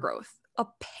 yeast overgrowth, a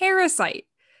parasite.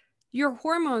 Your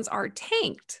hormones are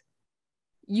tanked.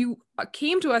 You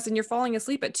came to us and you're falling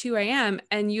asleep at 2 a.m.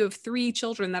 and you have 3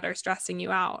 children that are stressing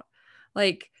you out.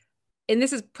 Like, and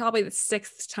this is probably the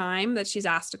 6th time that she's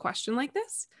asked a question like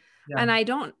this. Yeah. And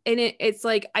it's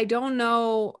like, I don't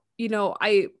know,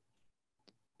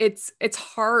 it's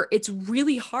hard. It's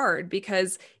really hard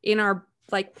because in our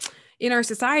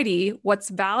society, what's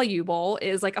valuable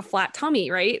is like a flat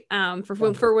tummy, right?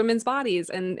 For women's bodies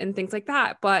and things like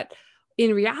that. But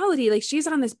in reality, like she's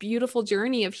on this beautiful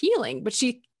journey of healing, but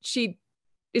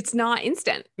it's not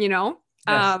instant, Yes.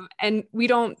 And we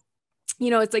don't,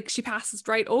 it's like she passes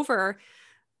right over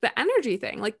the energy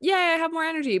thing. Like, yeah, I have more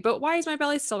energy, but why is my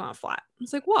belly still not flat?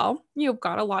 It's like, well, you've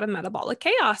got a lot of metabolic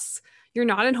chaos. You're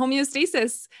not in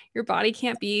homeostasis. Your body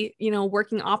can't be,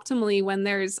 working optimally when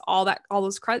there's all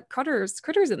those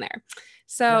critters in there.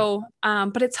 So,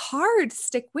 but it's hard to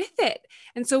stick with it.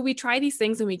 And so we try these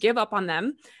things and we give up on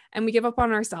them and we give up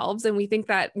on ourselves. And we think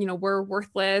that, we're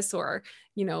worthless or,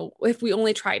 if we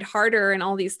only tried harder and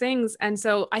all these things. And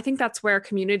so I think that's where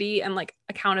community and like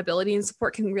accountability and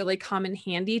support can really come in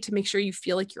handy to make sure you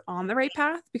feel like you're on the right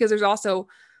path, because there's also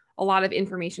a lot of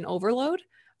information overload.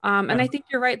 And I think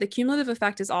you're right. The cumulative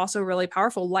effect is also really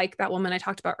powerful. Like that woman I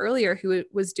talked about earlier, who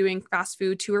was doing fast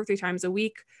food 2 or 3 times a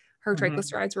week. Her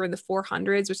triglycerides were in the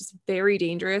 400s, which is very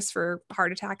dangerous for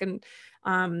heart attack and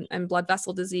blood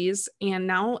vessel disease. And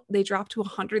now they dropped to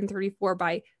 134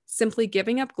 by simply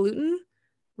giving up gluten,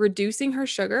 reducing her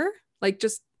sugar, like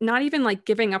just not even like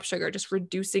giving up sugar, just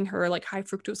reducing her like high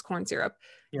fructose corn syrup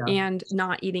and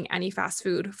not eating any fast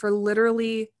food for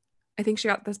literally, I think she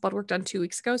got this blood work done 2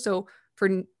 weeks ago. So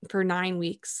for 9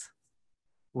 weeks.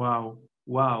 Wow.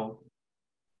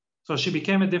 So she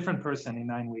became a different person in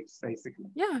 9 weeks, basically.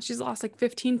 Yeah. She's lost like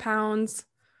 15 pounds.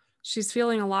 She's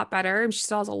feeling a lot better. And she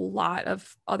still has a lot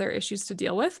of other issues to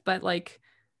deal with, but like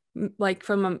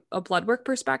from a blood work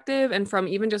perspective and from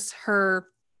even just her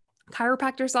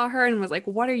chiropractor saw her and was like,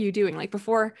 what are you doing? Like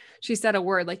before she said a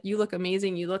word, like, you look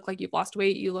amazing. You look like you've lost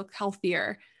weight. You look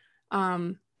healthier.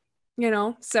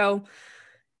 So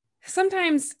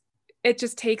sometimes it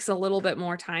just takes a little bit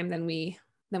more time than we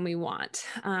want.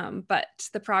 But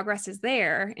the progress is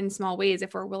there in small ways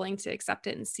if we're willing to accept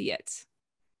it and see it.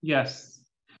 Yes.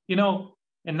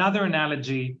 Another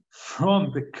analogy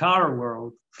from the car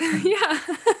world. Yeah.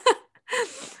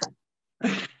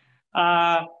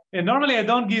 And normally I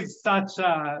don't give such,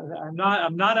 I'm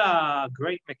not a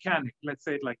great mechanic, let's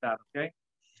say it like that, okay?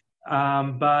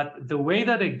 But the way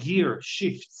that a gear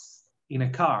shifts in a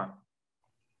car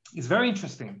is very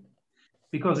interesting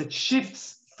because it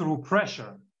shifts through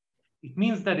pressure. It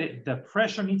means that the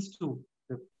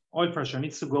oil pressure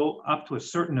needs to go up to a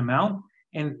certain amount,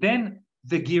 and then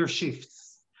the gear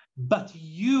shifts. But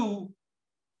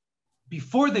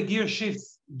before the gear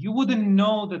shifts, you wouldn't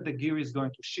know that the gear is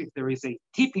going to shift. There is a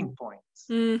tipping point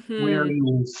where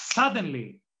you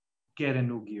suddenly get a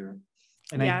new gear.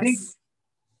 And I think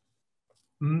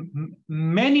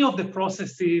many of the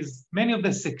processes, many of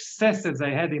the successes I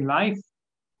had in life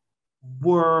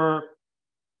were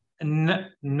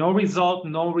no result,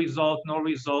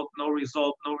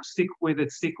 stick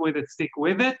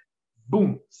with it.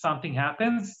 Boom, something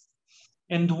happens.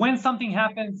 And when something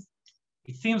happens,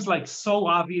 it seems like so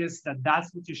obvious that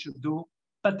that's what you should do.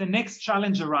 But the next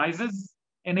challenge arises.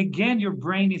 And again, your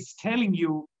brain is telling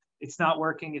you it's not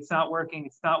working.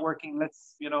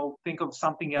 Let's, think of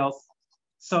something else.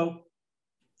 So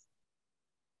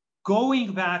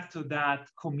going back to that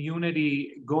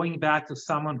community, going back to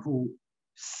someone who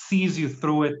sees you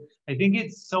through it, I think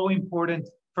it's so important,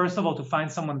 first of all, to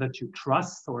find someone that you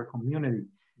trust, or a community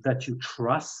that you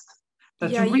trust, that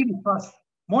Yeah, you really trust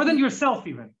more than yourself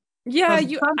even. yeah,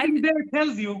 Because something there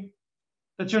tells you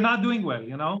that you're not doing well,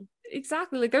 you know?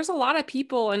 exactly. Like there's a lot of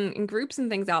people and groups and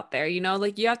things out there, you know,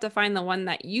 like you have to find the one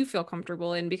that you feel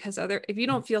comfortable in, because if you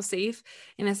don't feel safe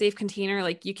in a safe container,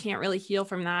 like you can't really heal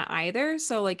from that either.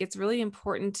 So like it's really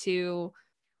important to,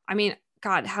 I mean,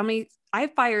 God,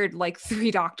 I've fired like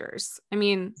 3 doctors. I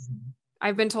mean,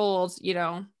 I've been told, you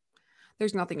know,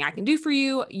 there's nothing I can do for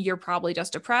you. You're probably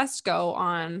just depressed. Go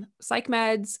on psych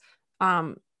meds.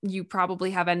 You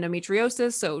probably have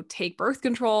endometriosis, so take birth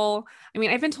control. I mean,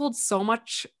 I've been told so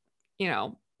much, you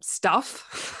know,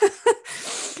 stuff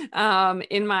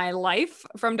in my life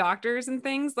from doctors and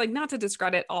things. Like, not to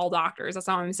discredit all doctors, that's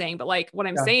not what I'm saying, but like what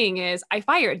I'm saying is I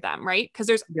fired them, right?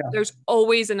 Because there's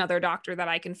always another doctor that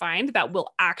I can find that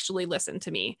will actually listen to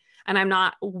me, and I'm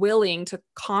not willing to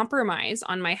compromise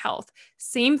on my health.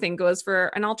 Same thing goes for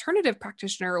an alternative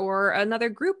practitioner or another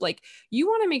group. Like, you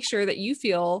want to make sure that you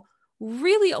feel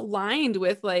really aligned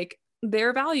with like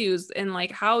their values and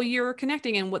like how you're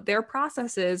connecting and what their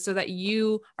process is, so that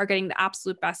you are getting the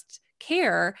absolute best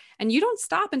care. And you don't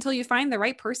stop until you find the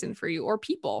right person for you, or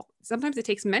people. Sometimes it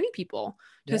takes many people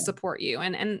to support you.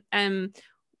 And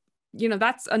you know,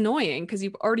 that's annoying because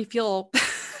you already feel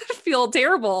feel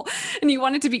terrible and you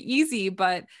want it to be easy.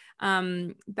 But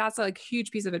that's a huge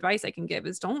piece of advice I can give,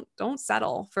 is don't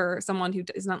settle for someone who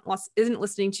isn't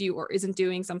listening to you or isn't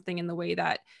doing something in the way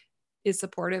that is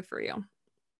supportive for you.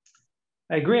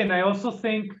 I agree. And I also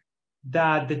think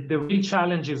that the real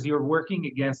challenge is you're working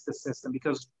against the system,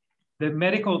 because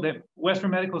the Western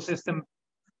medical system,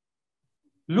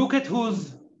 look at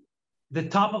who's the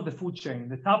top of the food chain.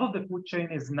 The top of the food chain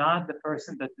is not the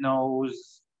person that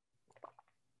knows,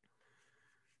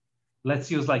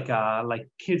 let's use like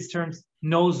kids terms,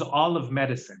 knows all of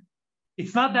medicine.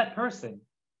 It's not that person.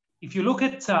 If you look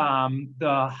at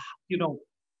the, you know,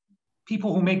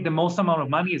 people who make the most amount of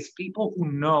money, is people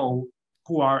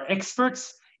who are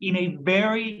experts in a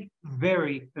very,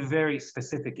 very, very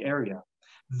specific area.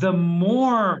 The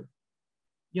more,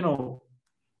 you know,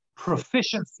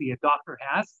 proficiency a doctor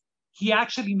has, he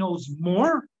actually knows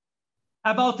more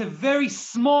about a very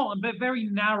small, a very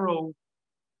narrow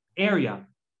area.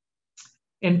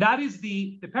 And that is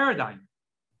the paradigm.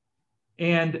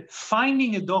 And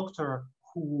finding a doctor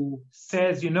who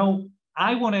says, you know,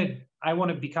 I want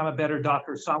to become a better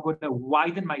doctor, so I'm going to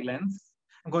widen my lens.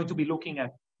 I'm going to be looking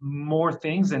at more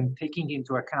things and taking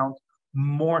into account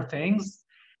more things,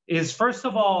 is first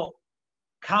of all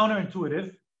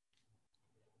counterintuitive,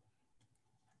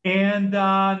 and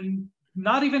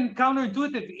not even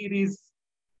counterintuitive. It is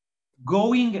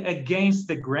going against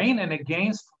the grain and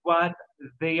against what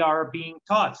they are being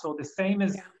taught. So the same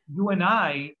as you and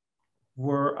I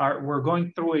we're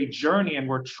going through a journey, and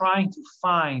we're trying to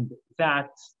find that,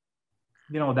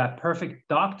 you know, that perfect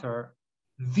doctor.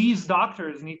 These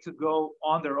doctors need to go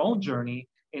on their own journey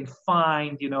and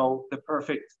find, you know, the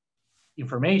perfect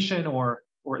information, or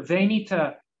they need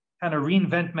to kind of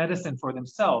reinvent medicine for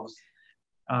themselves,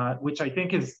 which I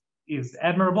think is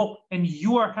admirable. And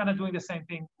you are kind of doing the same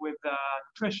thing with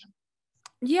nutrition.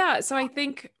 Yeah. So I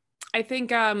think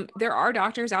there are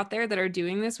doctors out there that are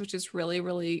doing this, which is really,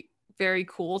 really very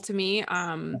cool to me.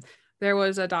 There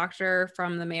was a doctor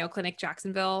from the Mayo Clinic,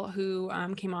 Jacksonville, who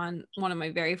came on one of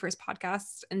my very first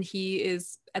podcasts, and he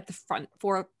is at the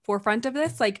forefront of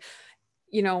this, like,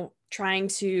 you know, trying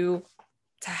to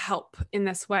help in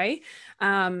this way.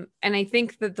 And I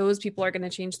think that those people are going to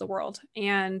change the world.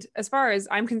 And as far as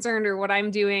I'm concerned, or what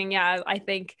I'm doing, I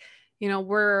think, you know,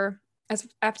 we're, as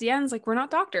FDNs, like, we're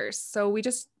not doctors. So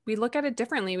we look at it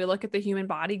differently. We look at the human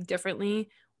body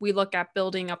differently. We look at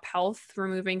building up health,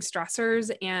 removing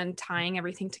stressors, and tying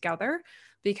everything together,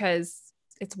 because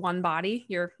it's one body.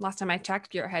 Last time I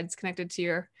checked, your head's connected to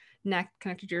your neck,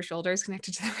 connected to your shoulders,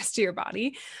 connected to the rest of your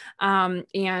body.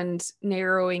 And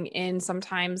narrowing in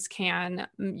sometimes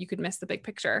you could miss the big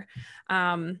picture.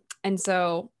 And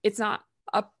so it's not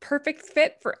a perfect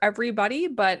fit for everybody,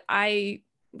 but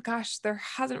there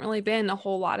hasn't really been a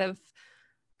whole lot of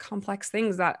complex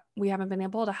things that we haven't been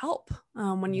able to help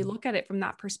when you look at it from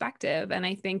that perspective. And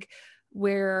I think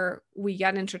where we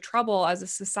get into trouble as a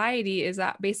society is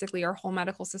that basically our whole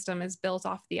medical system is built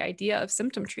off the idea of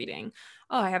symptom treating.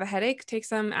 Oh, I have a headache, take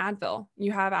some Advil.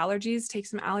 You have allergies, take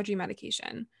some allergy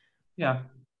medication. Yeah.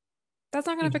 That's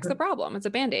not going to fix the problem. It's a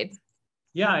Band-Aid.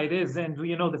 Yeah, it is. And,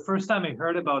 you know, the first time I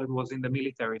heard about it was in the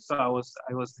military. So I was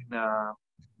in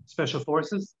special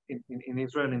forces in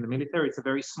Israel, in the military. It's a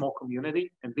very small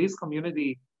community. And this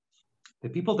community, the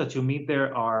people that you meet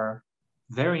there are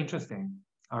very interesting,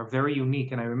 are very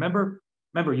unique. And I remember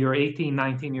you're 18,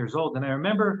 19 years old. And I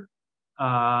remember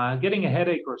getting a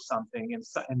headache or something.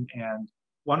 And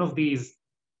one of these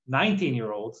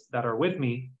 19-year-olds that are with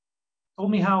me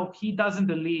told me how he doesn't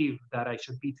believe that I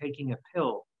should be taking a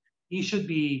pill.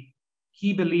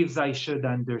 He believes I should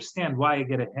understand why I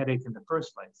get a headache in the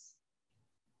first place.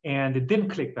 And it didn't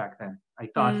click back then. I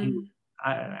thought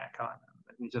I can't,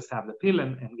 let me just have the pill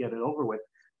and get it over with.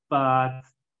 But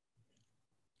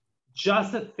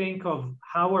just to think of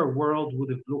how our world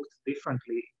would have looked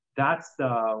differently, that's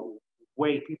the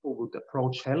way people would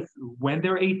approach health when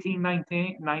they're 18,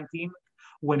 19,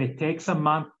 when it takes a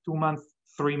month, 2 months,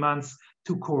 3 months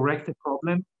to correct a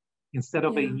problem instead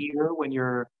of a year when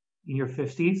you're in your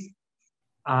 50s.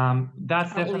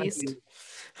 That's at definitely, least.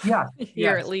 yeah.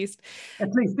 Here, at least.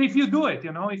 At least if you do it,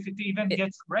 if it even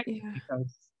gets corrected,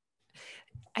 because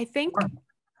I think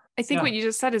what you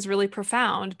just said is really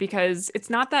profound, because it's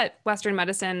not that Western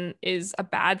medicine is a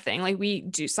bad thing. Like,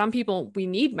 some people, we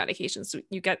need medications. So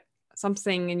you get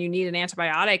something and you need an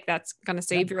antibiotic that's going to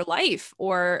save your life.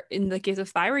 Or in the case of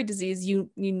thyroid disease, you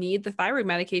need the thyroid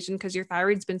medication because your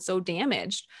thyroid's been so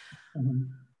damaged.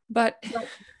 But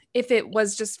if it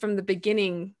was just from the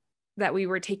beginning that we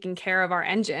were taking care of our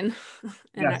engine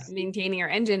and maintaining our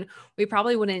engine, we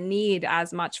probably wouldn't need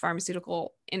as much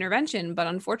pharmaceutical intervention. But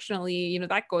unfortunately,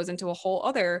 that goes into a whole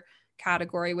other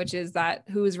category, which is that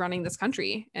who is running this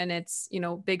country. And it's,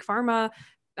 big pharma,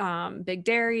 big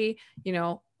dairy,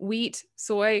 wheat,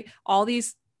 soy, all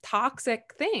these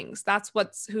toxic things. That's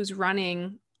who's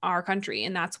running our country.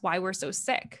 And that's why we're so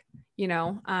sick,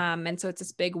 and so it's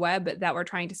this big web that we're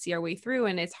trying to see our way through.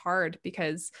 And it's hard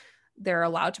because they're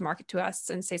allowed to market to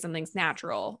us and say something's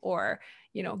natural or,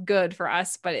 good for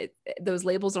us, but those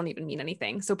labels don't even mean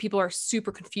anything. So people are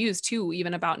super confused too,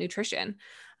 even about nutrition,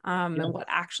 and what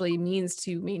actually means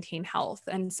to maintain health.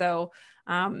 And so,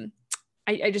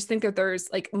 I just think that there's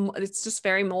it's just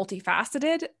very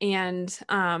multifaceted,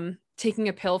 and, taking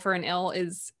a pill for an ill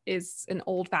is an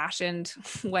old fashioned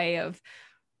way of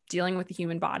dealing with the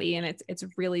human body. And it's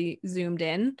really zoomed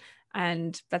in.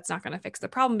 And that's not going to fix the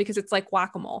problem, because it's like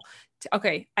whack-a-mole.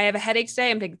 Okay, I have a headache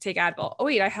today, I'm going to take Advil. Oh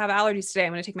wait, I have allergies today,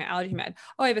 I'm going to take my allergy med.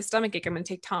 Oh, I have a stomach ache, I'm going to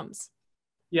take Tums.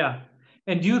 Yeah.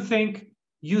 And do you think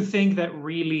that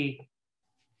really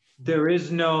there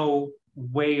is no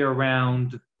way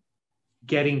around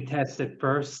getting tested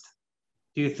first?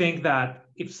 Do you think that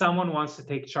if someone wants to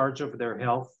take charge of their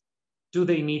health, do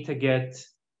they need to get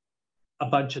a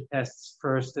bunch of tests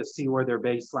first to see where their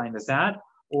baseline is at?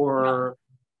 Or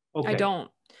no. Okay. I don't.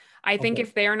 I think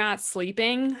if they're not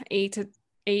sleeping 8 to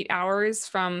 8 hours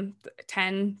from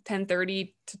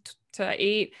 10:30 to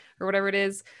 8 or whatever it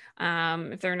is,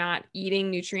 if they're not eating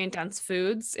nutrient dense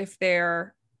foods, if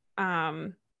they're not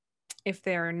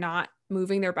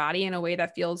moving their body in a way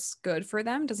that feels good for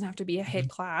them, doesn't have to be a HIIT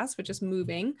class, but just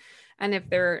moving. And if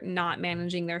they're not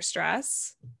managing their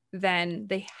stress, then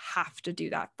they have to do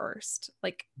that first.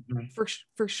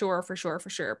 For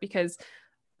sure. Because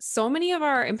so many of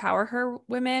our Empower Her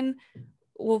women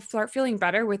will start feeling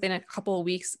better within a couple of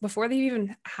weeks before they've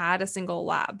even had a single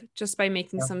lab, just by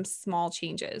making some small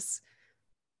changes.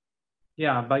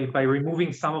 Yeah, by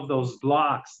removing some of those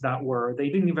blocks that they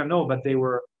didn't even know, but they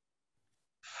were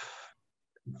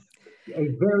a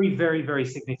very, very, very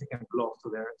significant blow to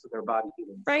their body.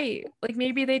 Right. Like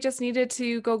maybe they just needed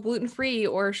to go gluten-free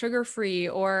or sugar-free,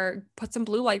 or put some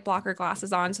blue light blocker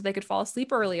glasses on so they could fall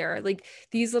asleep earlier. Like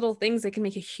these little things, they can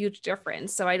make a huge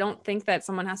difference. So I don't think that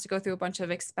someone has to go through a bunch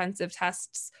of expensive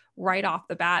tests right off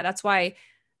the bat. That's why,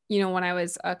 when I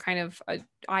was a kind of a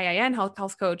IIN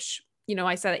health coach,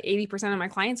 I said that 80% of my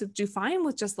clients would do fine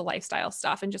with just the lifestyle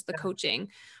stuff and just the coaching.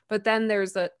 But then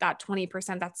there's that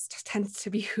 20% that tends to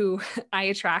be who I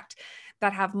attract,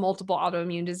 that have multiple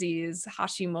autoimmune disease,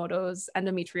 Hashimoto's,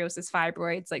 endometriosis,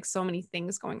 fibroids, like so many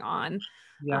things going on,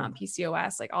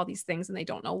 PCOS, like all these things, and they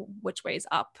don't know which way is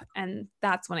up. And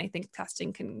that's when I think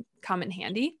testing can come in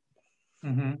handy.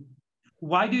 Mm-hmm.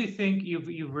 Why do you think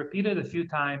you've repeated a few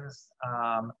times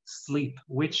sleep,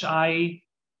 which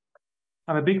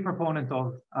I'm a big proponent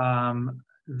of.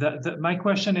 My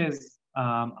question is,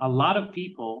 a lot of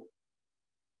people,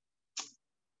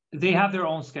 they have their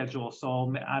own schedule.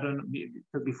 So I don't know, it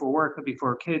could be for work, could be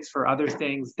for kids, for other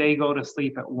things. They go to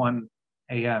sleep at 1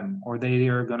 a.m. or they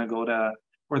are going to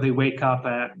or they wake up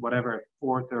at whatever,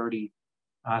 4:30.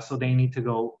 So they need to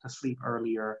go to sleep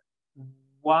earlier.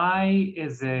 Why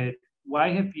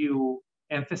have you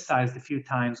emphasized a few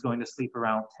times going to sleep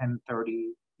around 10:30,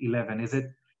 11? Is it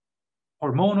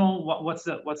hormonal? What's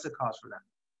the cause for that?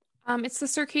 It's the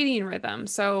circadian rhythm.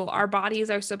 So our bodies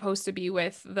are supposed to be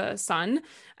with the sun.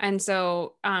 And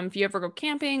so if you ever go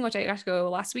camping, which I got to go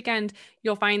last weekend,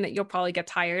 you'll find that you'll probably get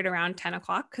tired around 10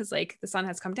 o'clock because like the sun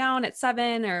has come down at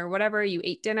 7 or whatever, you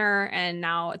ate dinner and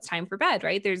now it's time for bed,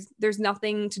 right? There's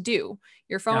nothing to do.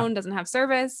 Your phone doesn't have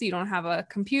service, you don't have a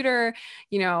computer,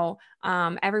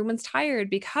 everyone's tired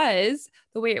because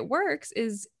the way it works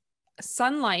is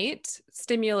sunlight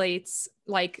stimulates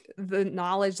like the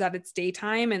knowledge that it's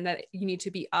daytime and that you need to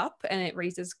be up, and it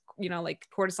raises like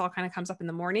cortisol kind of comes up in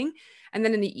the morning, and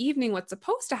then in the evening what's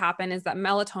supposed to happen is that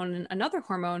melatonin, another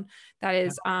hormone that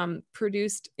is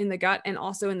produced in the gut and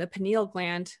also in the pineal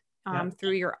gland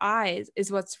through your eyes,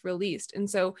 is what's released. And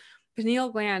so pineal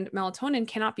gland melatonin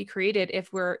cannot be created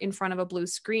if we're in front of a blue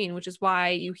screen, which is why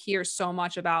you hear so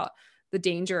much about the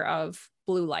danger of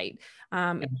blue light.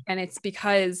 And it's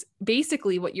because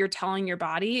basically what you're telling your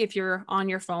body, if you're on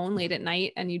your phone late at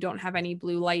night and you don't have any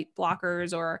blue light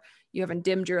blockers or you haven't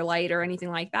dimmed your light or anything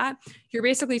like that, you're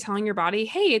basically telling your body,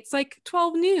 hey, it's like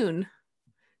 12 noon,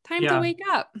 time to wake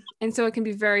up. And so it can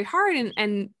be very hard.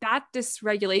 And that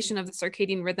dysregulation of the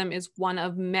circadian rhythm is one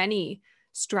of many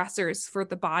stressors for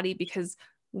the body because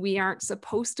we aren't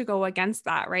supposed to go against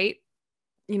that, right?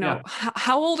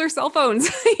 How old are cell phones?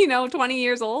 20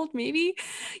 years old, maybe.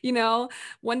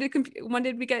 When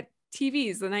did we get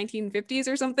TVs? The 1950s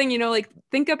or something?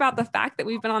 Think about the fact that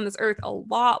we've been on this earth a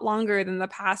lot longer than the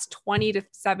past 20 to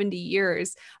 70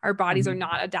 years. Our bodies are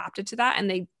not adapted to that,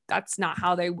 and that's not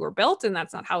how they were built, and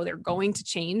that's not how they're going to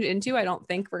change into. I don't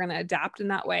think we're going to adapt in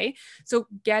that way. So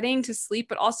getting to sleep,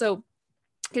 but also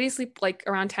getting sleep like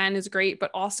around 10 is great,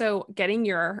 but also getting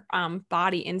your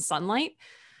body in sunlight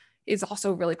is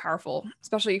also really powerful,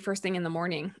 especially first thing in the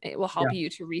morning. It will help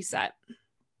you to reset.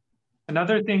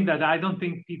 Another thing that I don't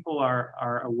think people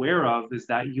are aware of is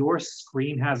that your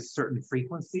screen has a certain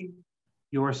frequency.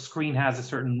 Your screen has a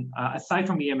certain, aside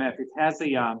from EMF, it has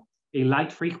a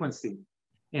light frequency.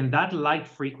 And that light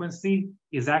frequency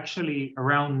is actually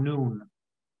around noon.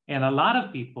 And a lot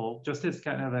of people, just as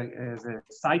kind of as a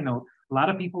side note, a lot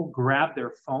of people grab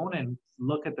their phone and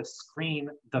look at the screen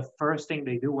the first thing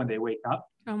they do when they wake up.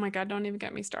 Oh my God, don't even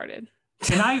get me started.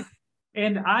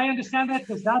 And I understand that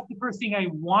because that's the first thing I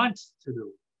want to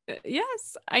do.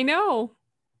 Yes, I know.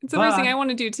 It's the first thing I want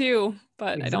to do too,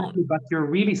 but exactly, I don't. But you're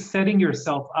really setting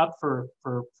yourself up for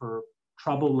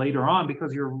trouble later on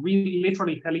because you're really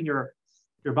literally telling your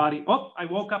body, oh, I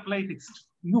woke up late, it's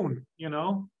noon,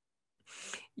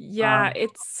 Yeah,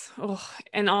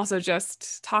 and also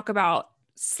just talk about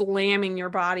slamming your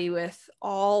body with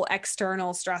all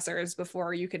external stressors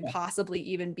before you could possibly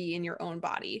even be in your own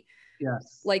body.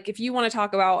 Yes. Like if you want to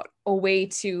talk about a way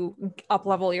to up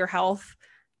level your health,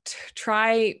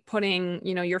 try putting,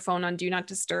 your phone on do not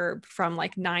disturb from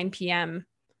like 9 p.m.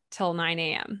 till 9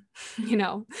 a.m.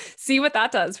 See what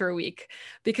that does for a week,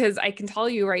 because I can tell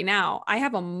you right now, I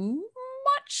have a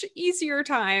much easier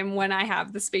time when I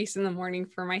have the space in the morning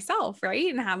for myself, right?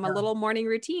 And have a little morning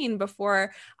routine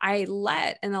before I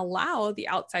let and allow the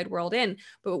outside world in.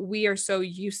 But we are so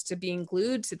used to being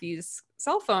glued to these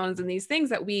cell phones and these things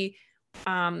that we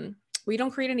don't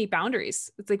create any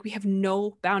boundaries. It's like we have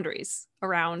no boundaries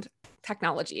around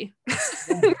technology,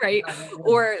 right?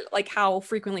 Or like how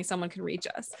frequently someone can reach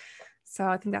us. So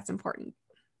I think that's important.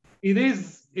 It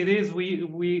is. We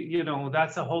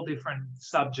that's a whole different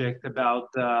subject about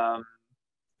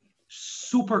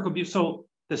supercomputer. So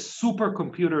the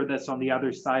supercomputer that's on the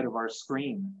other side of our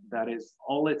screen, that is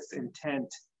all its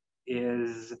intent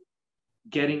is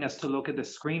getting us to look at the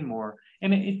screen more.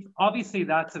 And obviously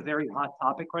that's a very hot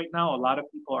topic right now. A lot of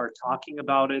people are talking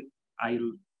about it.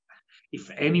 If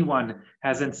anyone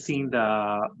hasn't seen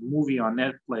the movie on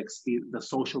Netflix, the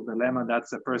Social Dilemma,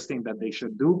 that's the first thing that they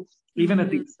should do, even at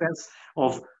the expense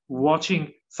of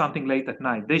watching something late at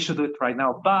night. They should do it right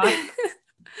now. But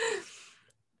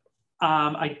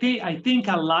I think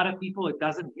a lot of people, it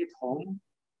doesn't hit home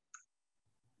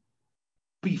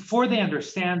before they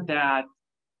understand that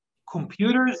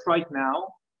computers right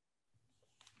now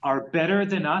are better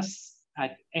than us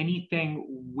at anything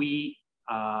we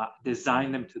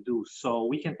design them to do. So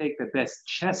we can take the best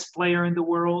chess player in the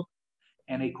world,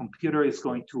 and a computer is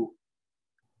going to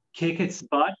kick its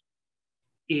butt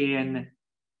in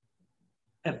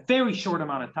a very short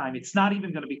amount of time. It's not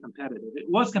even going to be competitive. It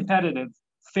was competitive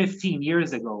 15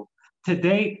 years ago.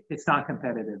 Today, it's not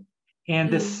competitive. And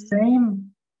the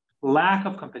same lack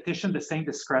of competition, the same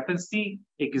discrepancy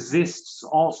exists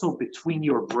also between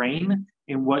your brain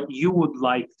and what you would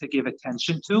like to give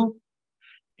attention to,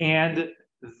 and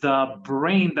the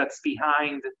brain that's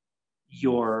behind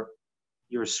your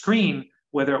screen,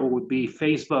 whether it would be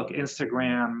Facebook,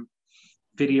 Instagram,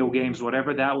 video games,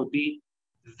 whatever that would be,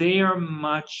 they are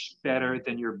much better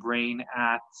than your brain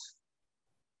at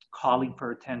calling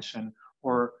for attention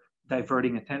or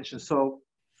diverting attention. So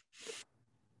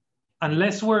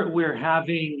unless we're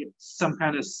having some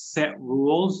kind of set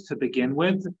rules to begin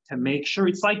with, to make sure,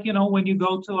 it's like, when you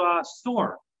go to a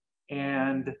store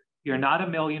and you're not a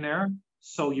millionaire,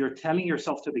 so you're telling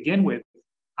yourself to begin with,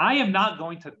 I am not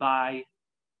going to buy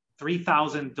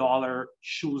 $3,000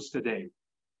 shoes today.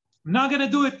 I'm not going to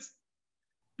do it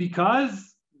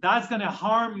because that's going to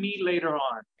harm me later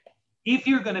on. If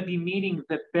you're going to be meeting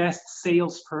the best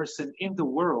salesperson in the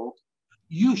world,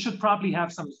 you should probably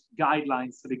have some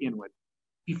guidelines to begin with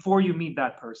before you meet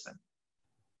that person.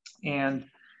 And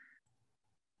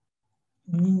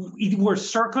we're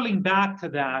circling back to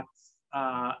that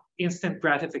instant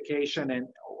gratification and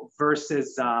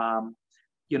versus,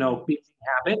 building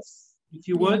habits, if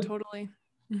you would. Yeah, totally.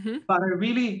 Mm-hmm. But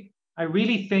I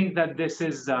really think that this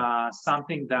is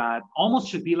something that almost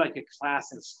should be like a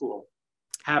class in school,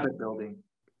 habit building.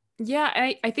 Yeah,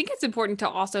 I think it's important to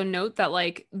also note that,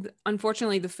 like,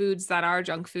 unfortunately, the foods that are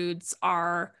junk foods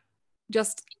are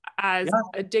just as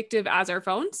addictive as our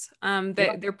phones.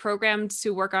 They're programmed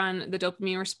to work on the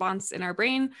dopamine response in our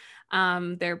brain.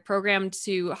 They're programmed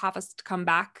to have us come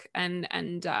back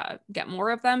and get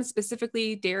more of them,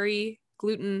 specifically dairy,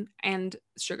 gluten, and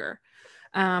sugar.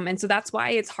 And so that's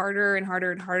why it's harder and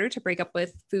harder and harder to break up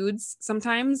with foods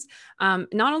sometimes.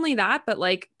 Not only that, but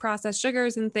like processed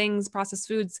sugars and things, processed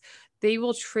foods, they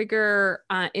will trigger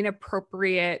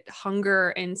inappropriate hunger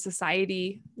and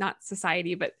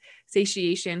but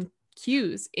satiation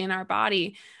cues in our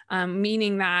body,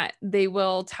 meaning that they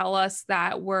will tell us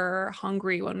that we're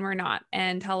hungry when we're not,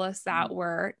 and tell us that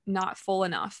we're not full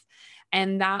enough.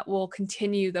 And that will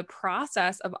continue the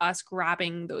process of us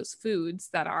grabbing those foods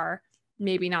that are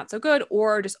maybe not so good,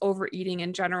 or just overeating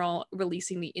in general,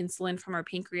 releasing the insulin from our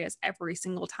pancreas every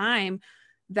single time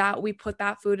that we put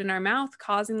that food in our mouth,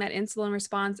 causing that insulin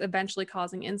response, eventually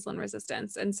causing insulin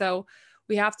resistance. And so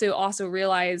we have to also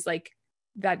realize, like,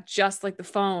 that just like the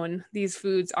phone, these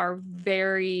foods are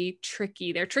very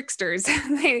tricky. They're tricksters.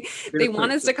 They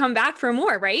want us to come back for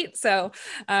more, right? So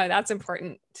that's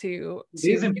important to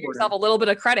give yourself a little bit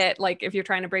of credit. Like, if you're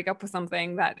trying to break up with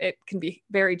something, that it can be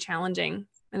very challenging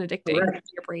and addicting to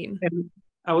your brain. And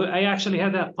I actually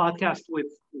had a podcast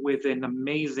with an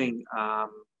amazing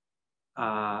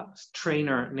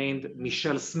trainer named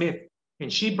Michelle Smith,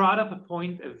 and she brought up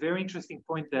a very interesting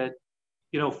point, that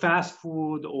fast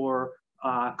food or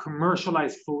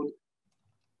commercialized food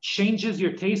changes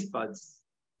your taste buds.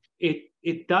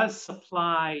 It does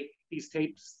supply these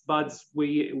taste buds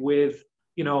with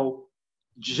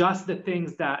just the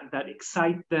things that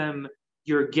excite them.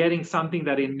 You're getting something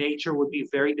that in nature would be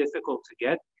very difficult to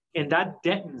get, and that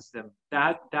deadens them.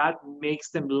 That makes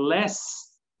them less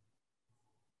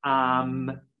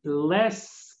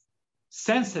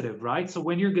sensitive, right? So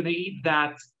when you're going to eat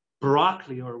that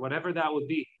broccoli or whatever that would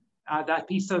be, that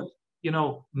piece of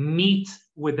meat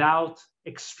without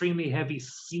extremely heavy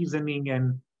seasoning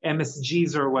and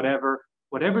MSGs or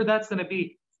whatever that's going to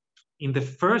be, in the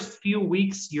first few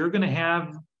weeks you're going to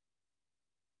have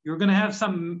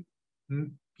some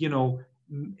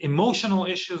emotional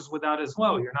issues with that as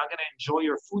well. You're not going to enjoy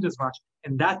your food as much,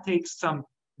 and that takes some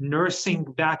nursing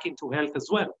back into health as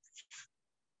well.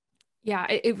 Yeah,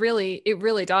 it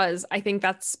really does. I think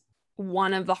that's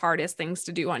one of the hardest things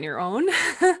to do on your own.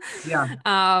 Yeah.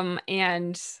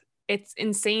 And it's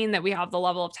insane that we have the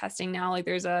level of testing now. Like,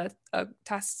 there's a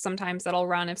test sometimes that'll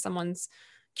run if someone's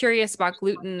curious about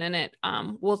gluten, and it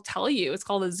will tell you, it's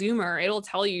called a Zoomer. It'll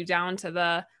tell you down to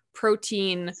the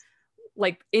protein,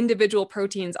 like individual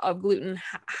proteins of gluten,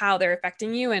 how they're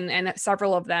affecting you. And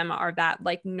several of them are that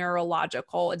like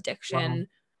neurological addiction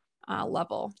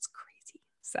level. It's crazy.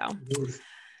 So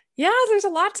yeah, there's a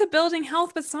lot to building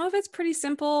health, but some of it's pretty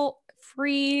simple,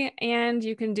 free, and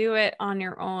you can do it on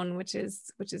your own, which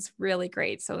is really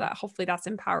great. So that hopefully that's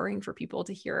empowering for people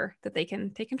to hear that they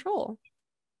can take control.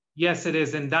 Yes, it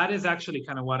is. And that is actually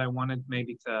kind of what I wanted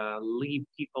maybe to leave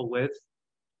people with.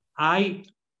 I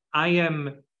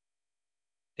am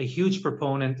a huge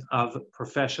proponent of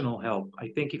professional help. I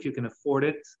think if you can afford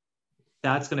it,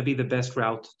 that's going to be the best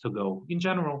route to go in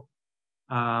general.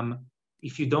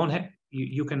 If you don't have,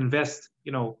 you can invest,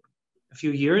 a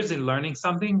few years in learning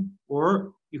something,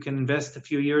 or you can invest a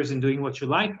few years in doing what you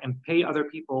like and pay other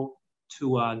people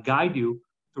to guide you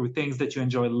through things that you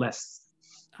enjoy less.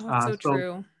 Oh, that's so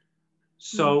true.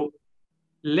 So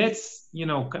let's,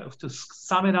 to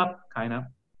sum it up, kind of,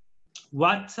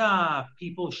 what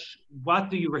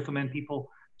do you recommend people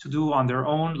to do on their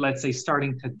own, let's say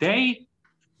starting today?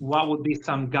 What would be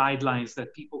some guidelines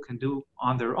that people can do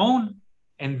on their own?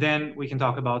 And then we can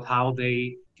talk about how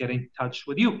they get in touch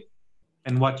with you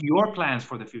and what your plans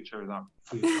for the future are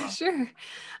for you. Sure.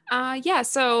 Yeah.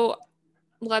 So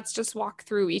let's just walk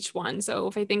through each one. So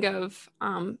if I think of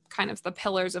kind of the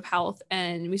pillars of health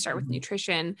and we start with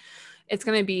nutrition, it's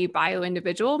going to be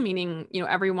bio-individual, meaning,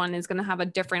 everyone is going to have a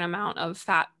different amount of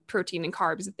fat, protein, and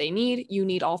carbs that they need. You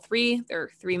need all three. There are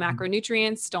three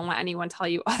macronutrients. Don't let anyone tell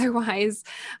you otherwise.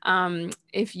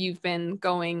 If you've been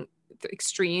going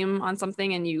extreme on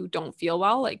something and you don't feel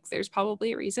well, like there's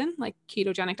probably a reason. Like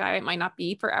ketogenic diet might not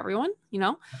be for everyone,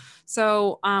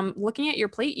 so looking at your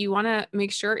plate, you want to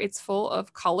make sure it's full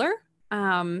of color.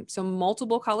 So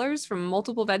multiple colors from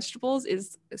multiple vegetables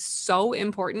is so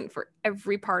important for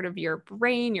every part of your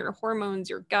brain, your hormones,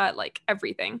 your gut, like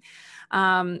everything.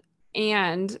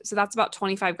 And so that's about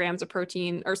 25 grams of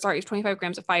 25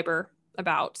 grams of fiber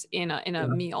about in a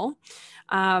meal.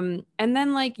 And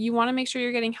then you want to make sure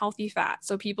you're getting healthy fat.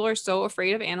 So people are so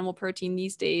afraid of animal protein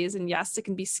these days. And yes, it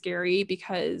can be scary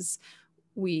because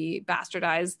we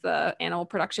bastardize the animal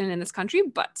production in this country,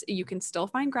 but you can still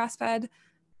find grass-fed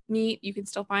meat. You can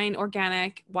still find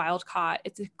organic, wild caught.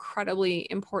 It's incredibly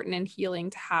important and healing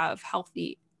to have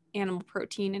healthy animal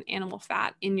protein and animal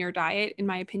fat in your diet, in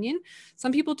my opinion.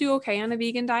 Some people do okay on a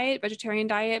vegetarian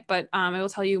diet, but I will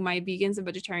tell you, my vegans and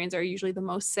vegetarians are usually the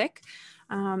most sick.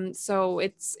 So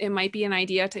it might be an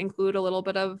idea to include a little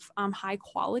bit of high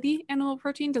quality animal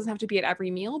protein. Doesn't have to be at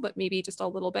every meal, but maybe just a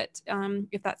little bit,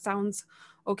 if that sounds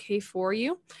okay for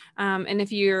you. And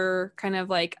if you're kind of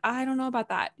like, I don't know about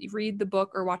that, you read the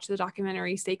book or watch the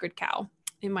documentary Sacred Cow.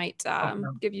 It might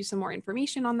give you some more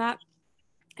information on that.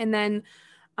 And then,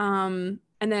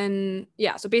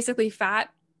 so basically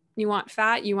you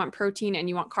want protein, and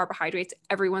you want carbohydrates.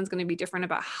 Everyone's going to be different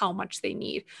about how much they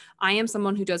need. I am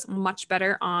someone who does much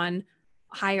better on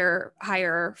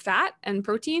higher fat and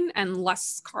protein and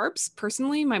less carbs.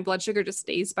 Personally, my blood sugar just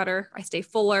stays better. I stay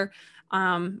fuller.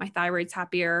 My thyroid's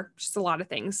happier, just a lot of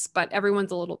things, but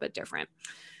everyone's a little bit different.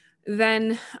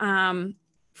 Then,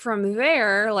 from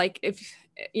there, if,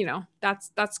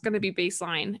 that's going to be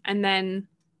baseline. And then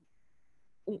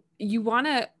you want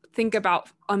to think about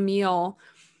a meal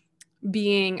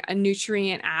being a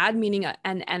nutrient add, meaning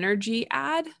an energy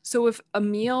add. So if a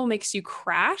meal makes you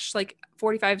crash,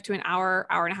 45 to an hour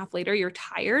and a half later, you're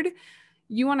tired,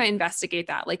 you want to investigate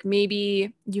that.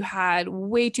 Maybe you had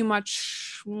way too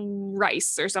much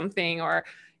rice or something, or,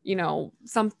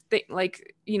 something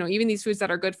even these foods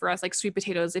that are good for us, like sweet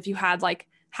potatoes. If you had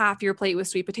half your plate with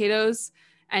sweet potatoes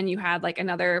and you had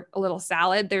a little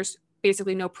salad, there's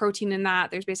basically no protein in that.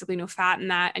 There's basically no fat in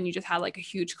that. And you just had a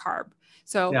huge carb.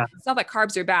 So It's not that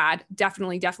carbs are bad.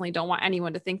 Definitely don't want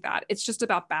anyone to think that. It's just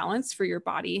about balance for your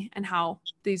body and how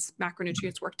these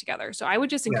macronutrients work together. So I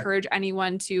would just encourage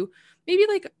anyone to maybe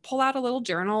pull out a little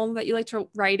journal that you like to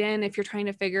write in if you're trying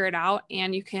to figure it out.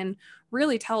 And you can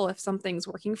really tell if something's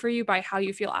working for you by how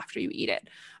you feel after you eat it.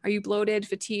 Are you bloated,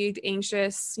 fatigued,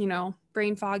 anxious,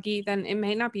 brain foggy? Then it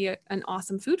may not be an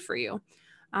awesome food for you.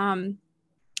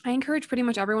 I encourage pretty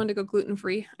much everyone to go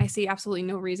gluten-free. I see absolutely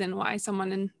no reason why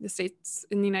someone in the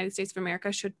United States of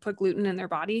America should put gluten in their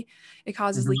body. It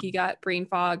causes leaky gut, brain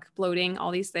fog, bloating, all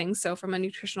these things. So from a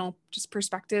nutritional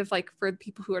perspective, for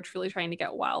people who are truly trying to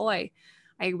get well, I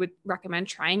would recommend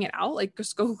trying it out.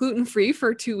 Just go gluten-free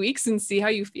for 2 weeks and see how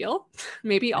you feel.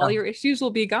 Maybe all your issues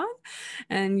will be gone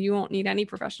and you won't need any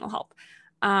professional help.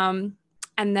 And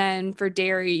then for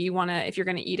dairy, you want to, if you're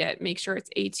going to eat it, make sure it's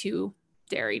A2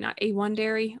 dairy, not A1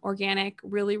 dairy, organic,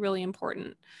 really, really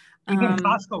important. Even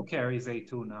Costco carries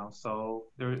A2 now, so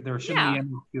there shouldn't be any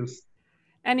excuse.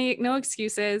 No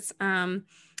excuses. And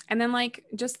then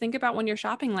just think about when you're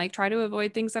shopping, try to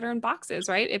avoid things that are in boxes,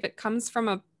 right? If it comes from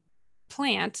a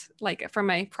plant, from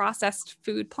a processed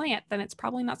food plant, then it's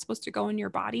probably not supposed to go in your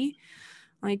body.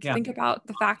 Think about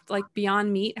the fact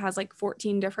Beyond Meat has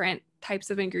 14 different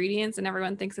types of ingredients and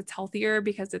everyone thinks it's healthier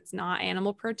because it's not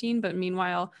animal protein, but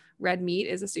meanwhile red meat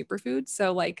is a superfood.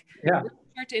 So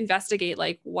start to investigate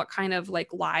what kind of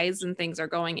lies and things are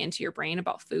going into your brain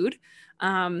about food,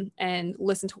 and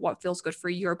listen to what feels good for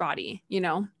your body,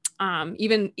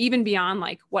 even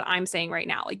beyond what I'm saying right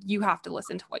now. You have to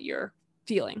listen to what you're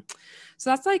feeling. So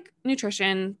that's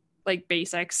nutrition,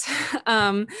 basics,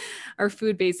 or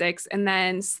food basics. And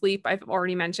then sleep, I've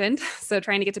already mentioned. So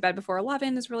trying to get to bed before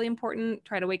 11 is really important.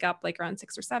 Try to wake up around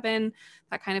 6 or 7,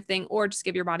 that kind of thing, or just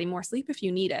give your body more sleep if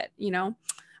you need it,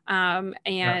 and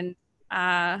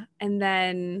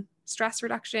then stress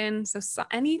reduction. So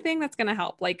anything that's going to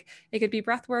help, like it could be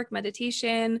breath work,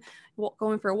 meditation,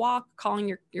 going for a walk,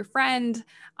 calling your friend,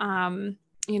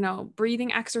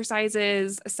 breathing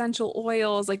exercises, essential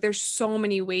oils. Like there's so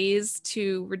many ways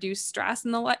to reduce stress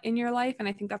in your life. And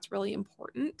I think that's really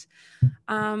important.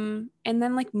 And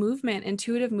then like movement,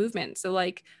 intuitive movement. So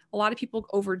like a lot of people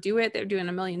overdo it. They're doing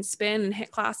a million spin and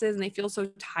HIIT classes and they feel so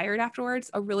tired afterwards.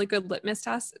 A really good litmus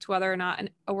test to whether or not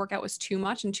a workout was too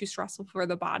much and too stressful for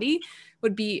the body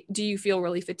would be, do you feel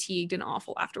really fatigued and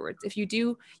awful afterwards? If you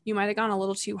do, you might've gone a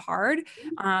little too hard.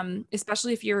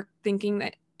 Especially if you're thinking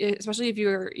that, especially if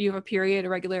you have a period, a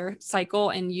regular cycle,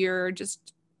 and you're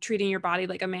just treating your body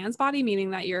like a man's body,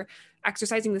 meaning that you're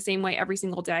exercising the same way every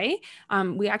single day.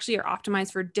 We actually are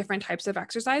optimized for different types of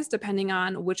exercise depending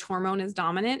on which hormone is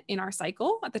dominant in our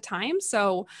cycle at the time.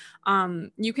 So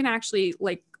you can actually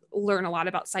like learn a lot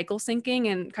about cycle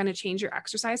syncing and kind of change your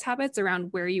exercise habits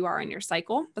around where you are in your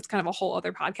cycle. That's kind of a whole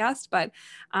other podcast, but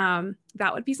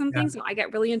that would be something. Yeah. So I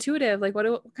get really intuitive, like what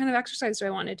kind of exercise do I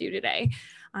want to do today?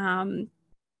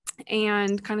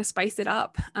 And kind of spice it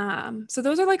up. So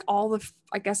those are like all the,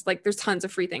 I guess like there's tons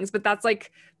of free things, but that's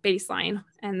like baseline.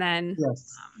 And then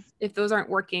if those aren't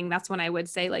working, that's when I would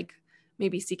say like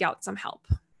maybe seek out some help.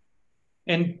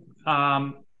 And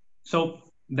so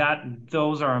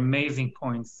those are amazing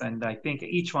points. And I think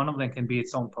each one of them can be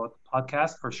its own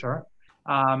podcast for sure.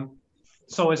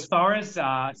 So as far as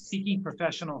seeking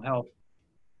professional help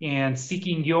and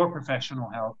seeking your professional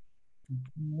help,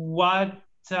 what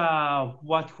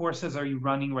courses are you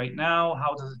running right now?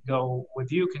 How does it go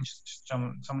with you? Can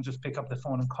someone just pick up the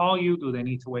phone and call you? Do they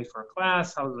need to wait for a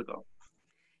class? How does it go?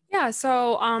 Yeah.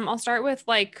 So I'll start with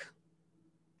like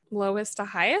lowest to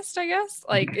highest, I guess,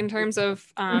 like in terms of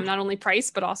not only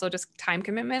price, but also just time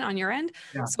commitment on your end.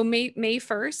 Yeah. So May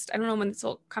 1st, I don't know when this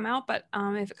will come out, but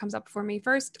if it comes up before May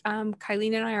 1st,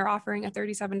 Kylene and I are offering a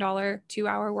 $37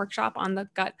 2-hour workshop on the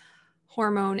gut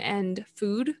hormone and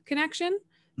food connection.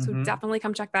 So definitely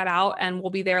come check that out. And we'll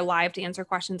be there live to answer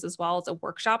questions as well as a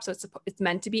workshop. So it's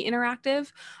meant to be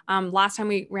interactive. Last time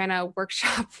we ran a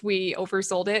workshop, we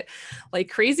oversold it like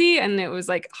crazy and it was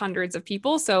like hundreds of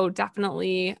people. So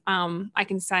definitely I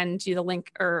can send you the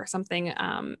link or something.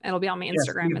 It'll be on my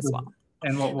Instagram as well.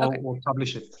 And we'll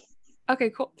publish it. Okay,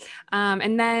 cool.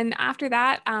 And then after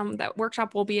that, that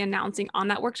workshop, we'll be announcing on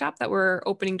that workshop that we're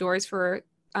opening doors for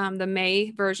the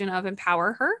May version of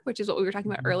Empower Her, which is what we were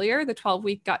talking about earlier, the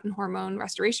 12-week gut and hormone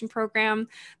restoration program.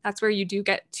 That's where you do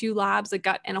get 2 labs, a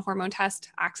gut and a hormone test,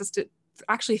 access to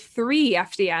actually 3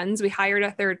 FDNs. We hired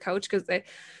a 3rd coach because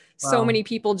so many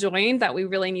people joined that we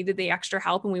really needed the extra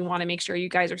help. And we want to make sure you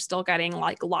guys are still getting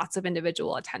like lots of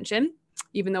individual attention,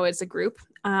 even though it's a group.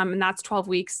 And that's 12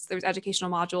 weeks. There's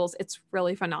educational modules. It's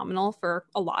really phenomenal for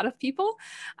a lot of people.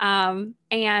 And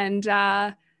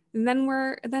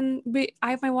then I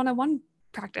have my one-on-one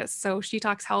practice. So She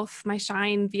Talks Health, my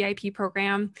Shine VIP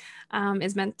program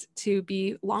is meant to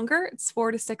be longer. It's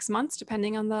 4 to 6 months,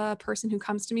 depending on the person who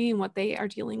comes to me and what they are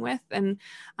dealing with. And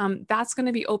that's going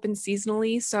to be open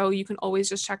seasonally. So you can always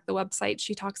just check the website,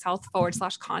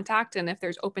 shetalkshealth.com/contact. And if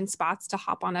there's open spots to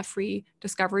hop on a free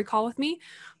discovery call with me,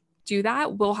 do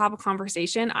that. We'll have a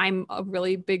conversation. I'm a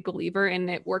really big believer in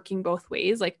it working both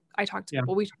ways. Like we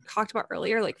talked about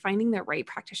earlier, like finding the right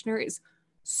practitioner is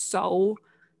so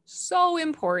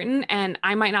important. And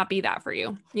I might not be that for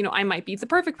you. I might be the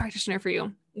perfect practitioner for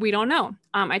you. We don't know.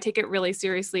 I take it really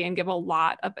seriously and give a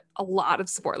lot of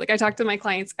support. Like I talk to my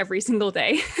clients every single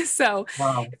day. So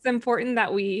It's important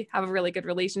that we have a really good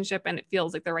relationship and it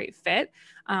feels like the right fit.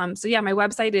 So yeah, my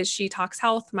website is She Talks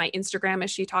Health. My Instagram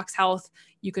is She Talks Health.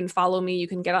 You can follow me. You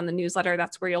can get on the newsletter.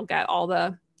 That's where you'll get all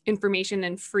the information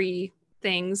and free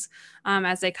things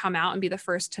as they come out and be the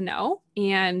first to know.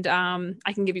 And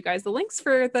I can give you guys the links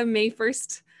for the May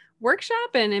 1st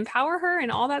workshop and Empower Her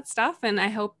and all that stuff. And I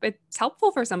hope it's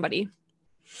helpful for somebody.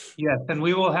 Yes, and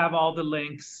we will have all the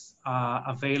links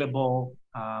available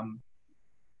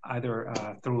either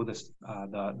through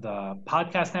the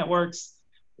podcast networks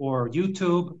or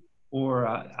YouTube or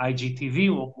IGTV.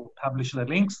 We'll publish the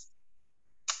links.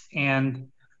 And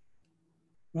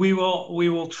we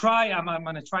will try. I'm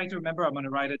going to try to remember. I'm going to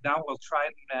write it down. We'll try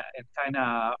and kind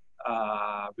of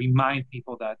remind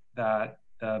people that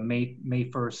the May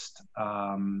 1st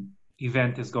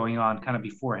event is going on kind of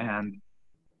beforehand,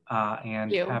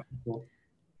 and have people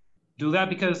do that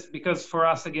because for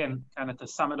us, again, kind of to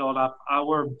sum it all up,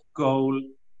 our goal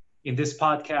in this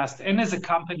podcast and as a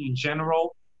company in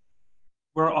general,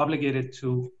 we're obligated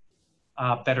to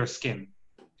better skin.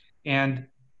 And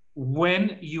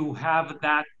when you have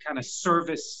that kind of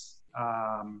service,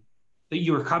 that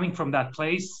you're coming from that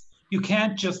place, you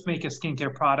can't just make a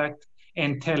skincare product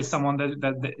and tell someone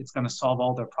that it's going to solve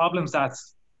all their problems.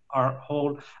 That's our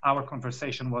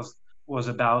conversation was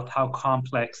about how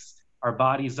complex our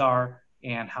bodies are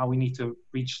and how we need to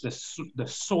reach the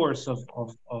source of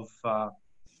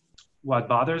what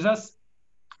bothers us.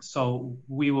 So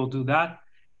we will do that.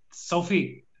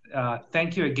 Sophie,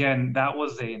 thank you again. That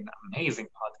was an amazing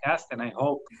podcast, and I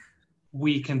hope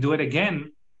we can do it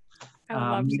again. I would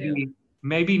love to.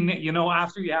 Maybe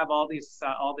after you have all this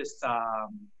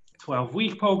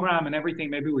 12-week program and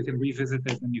everything, maybe we can revisit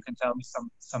it and you can tell me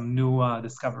some new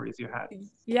discoveries you had.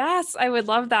 Yes, I would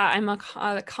love that. I'm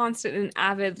a constant and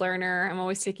avid learner. I'm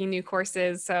always taking new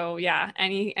courses. So yeah,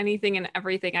 anything and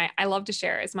everything. I love to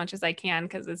share as much as I can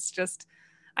because it's just,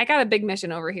 I got a big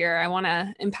mission over here. I want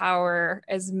to empower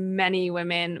as many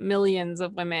women, millions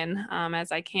of women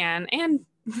as I can, and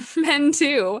men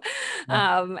too.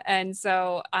 And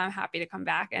so I'm happy to come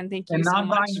back and thank you so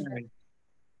much.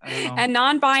 And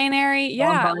non-binary,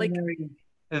 yeah, non-binary,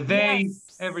 they,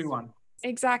 yes. Everyone.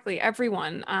 Exactly,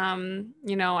 everyone.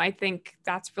 I think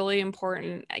that's really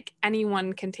important. Like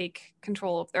anyone can take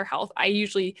control of their health. I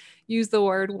usually use the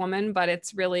word woman, but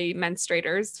it's really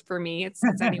menstruators for me. It's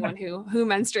anyone who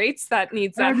menstruates that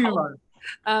needs that help.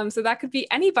 So that could be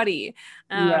anybody.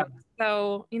 Yeah.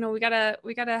 So, we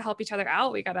gotta help each other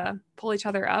out. We gotta pull each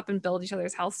other up and build each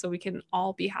other's health so we can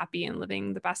all be happy and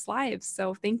living the best lives.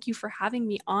 So thank you for having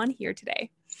me on here today.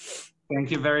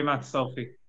 Thank you very much, Sophie.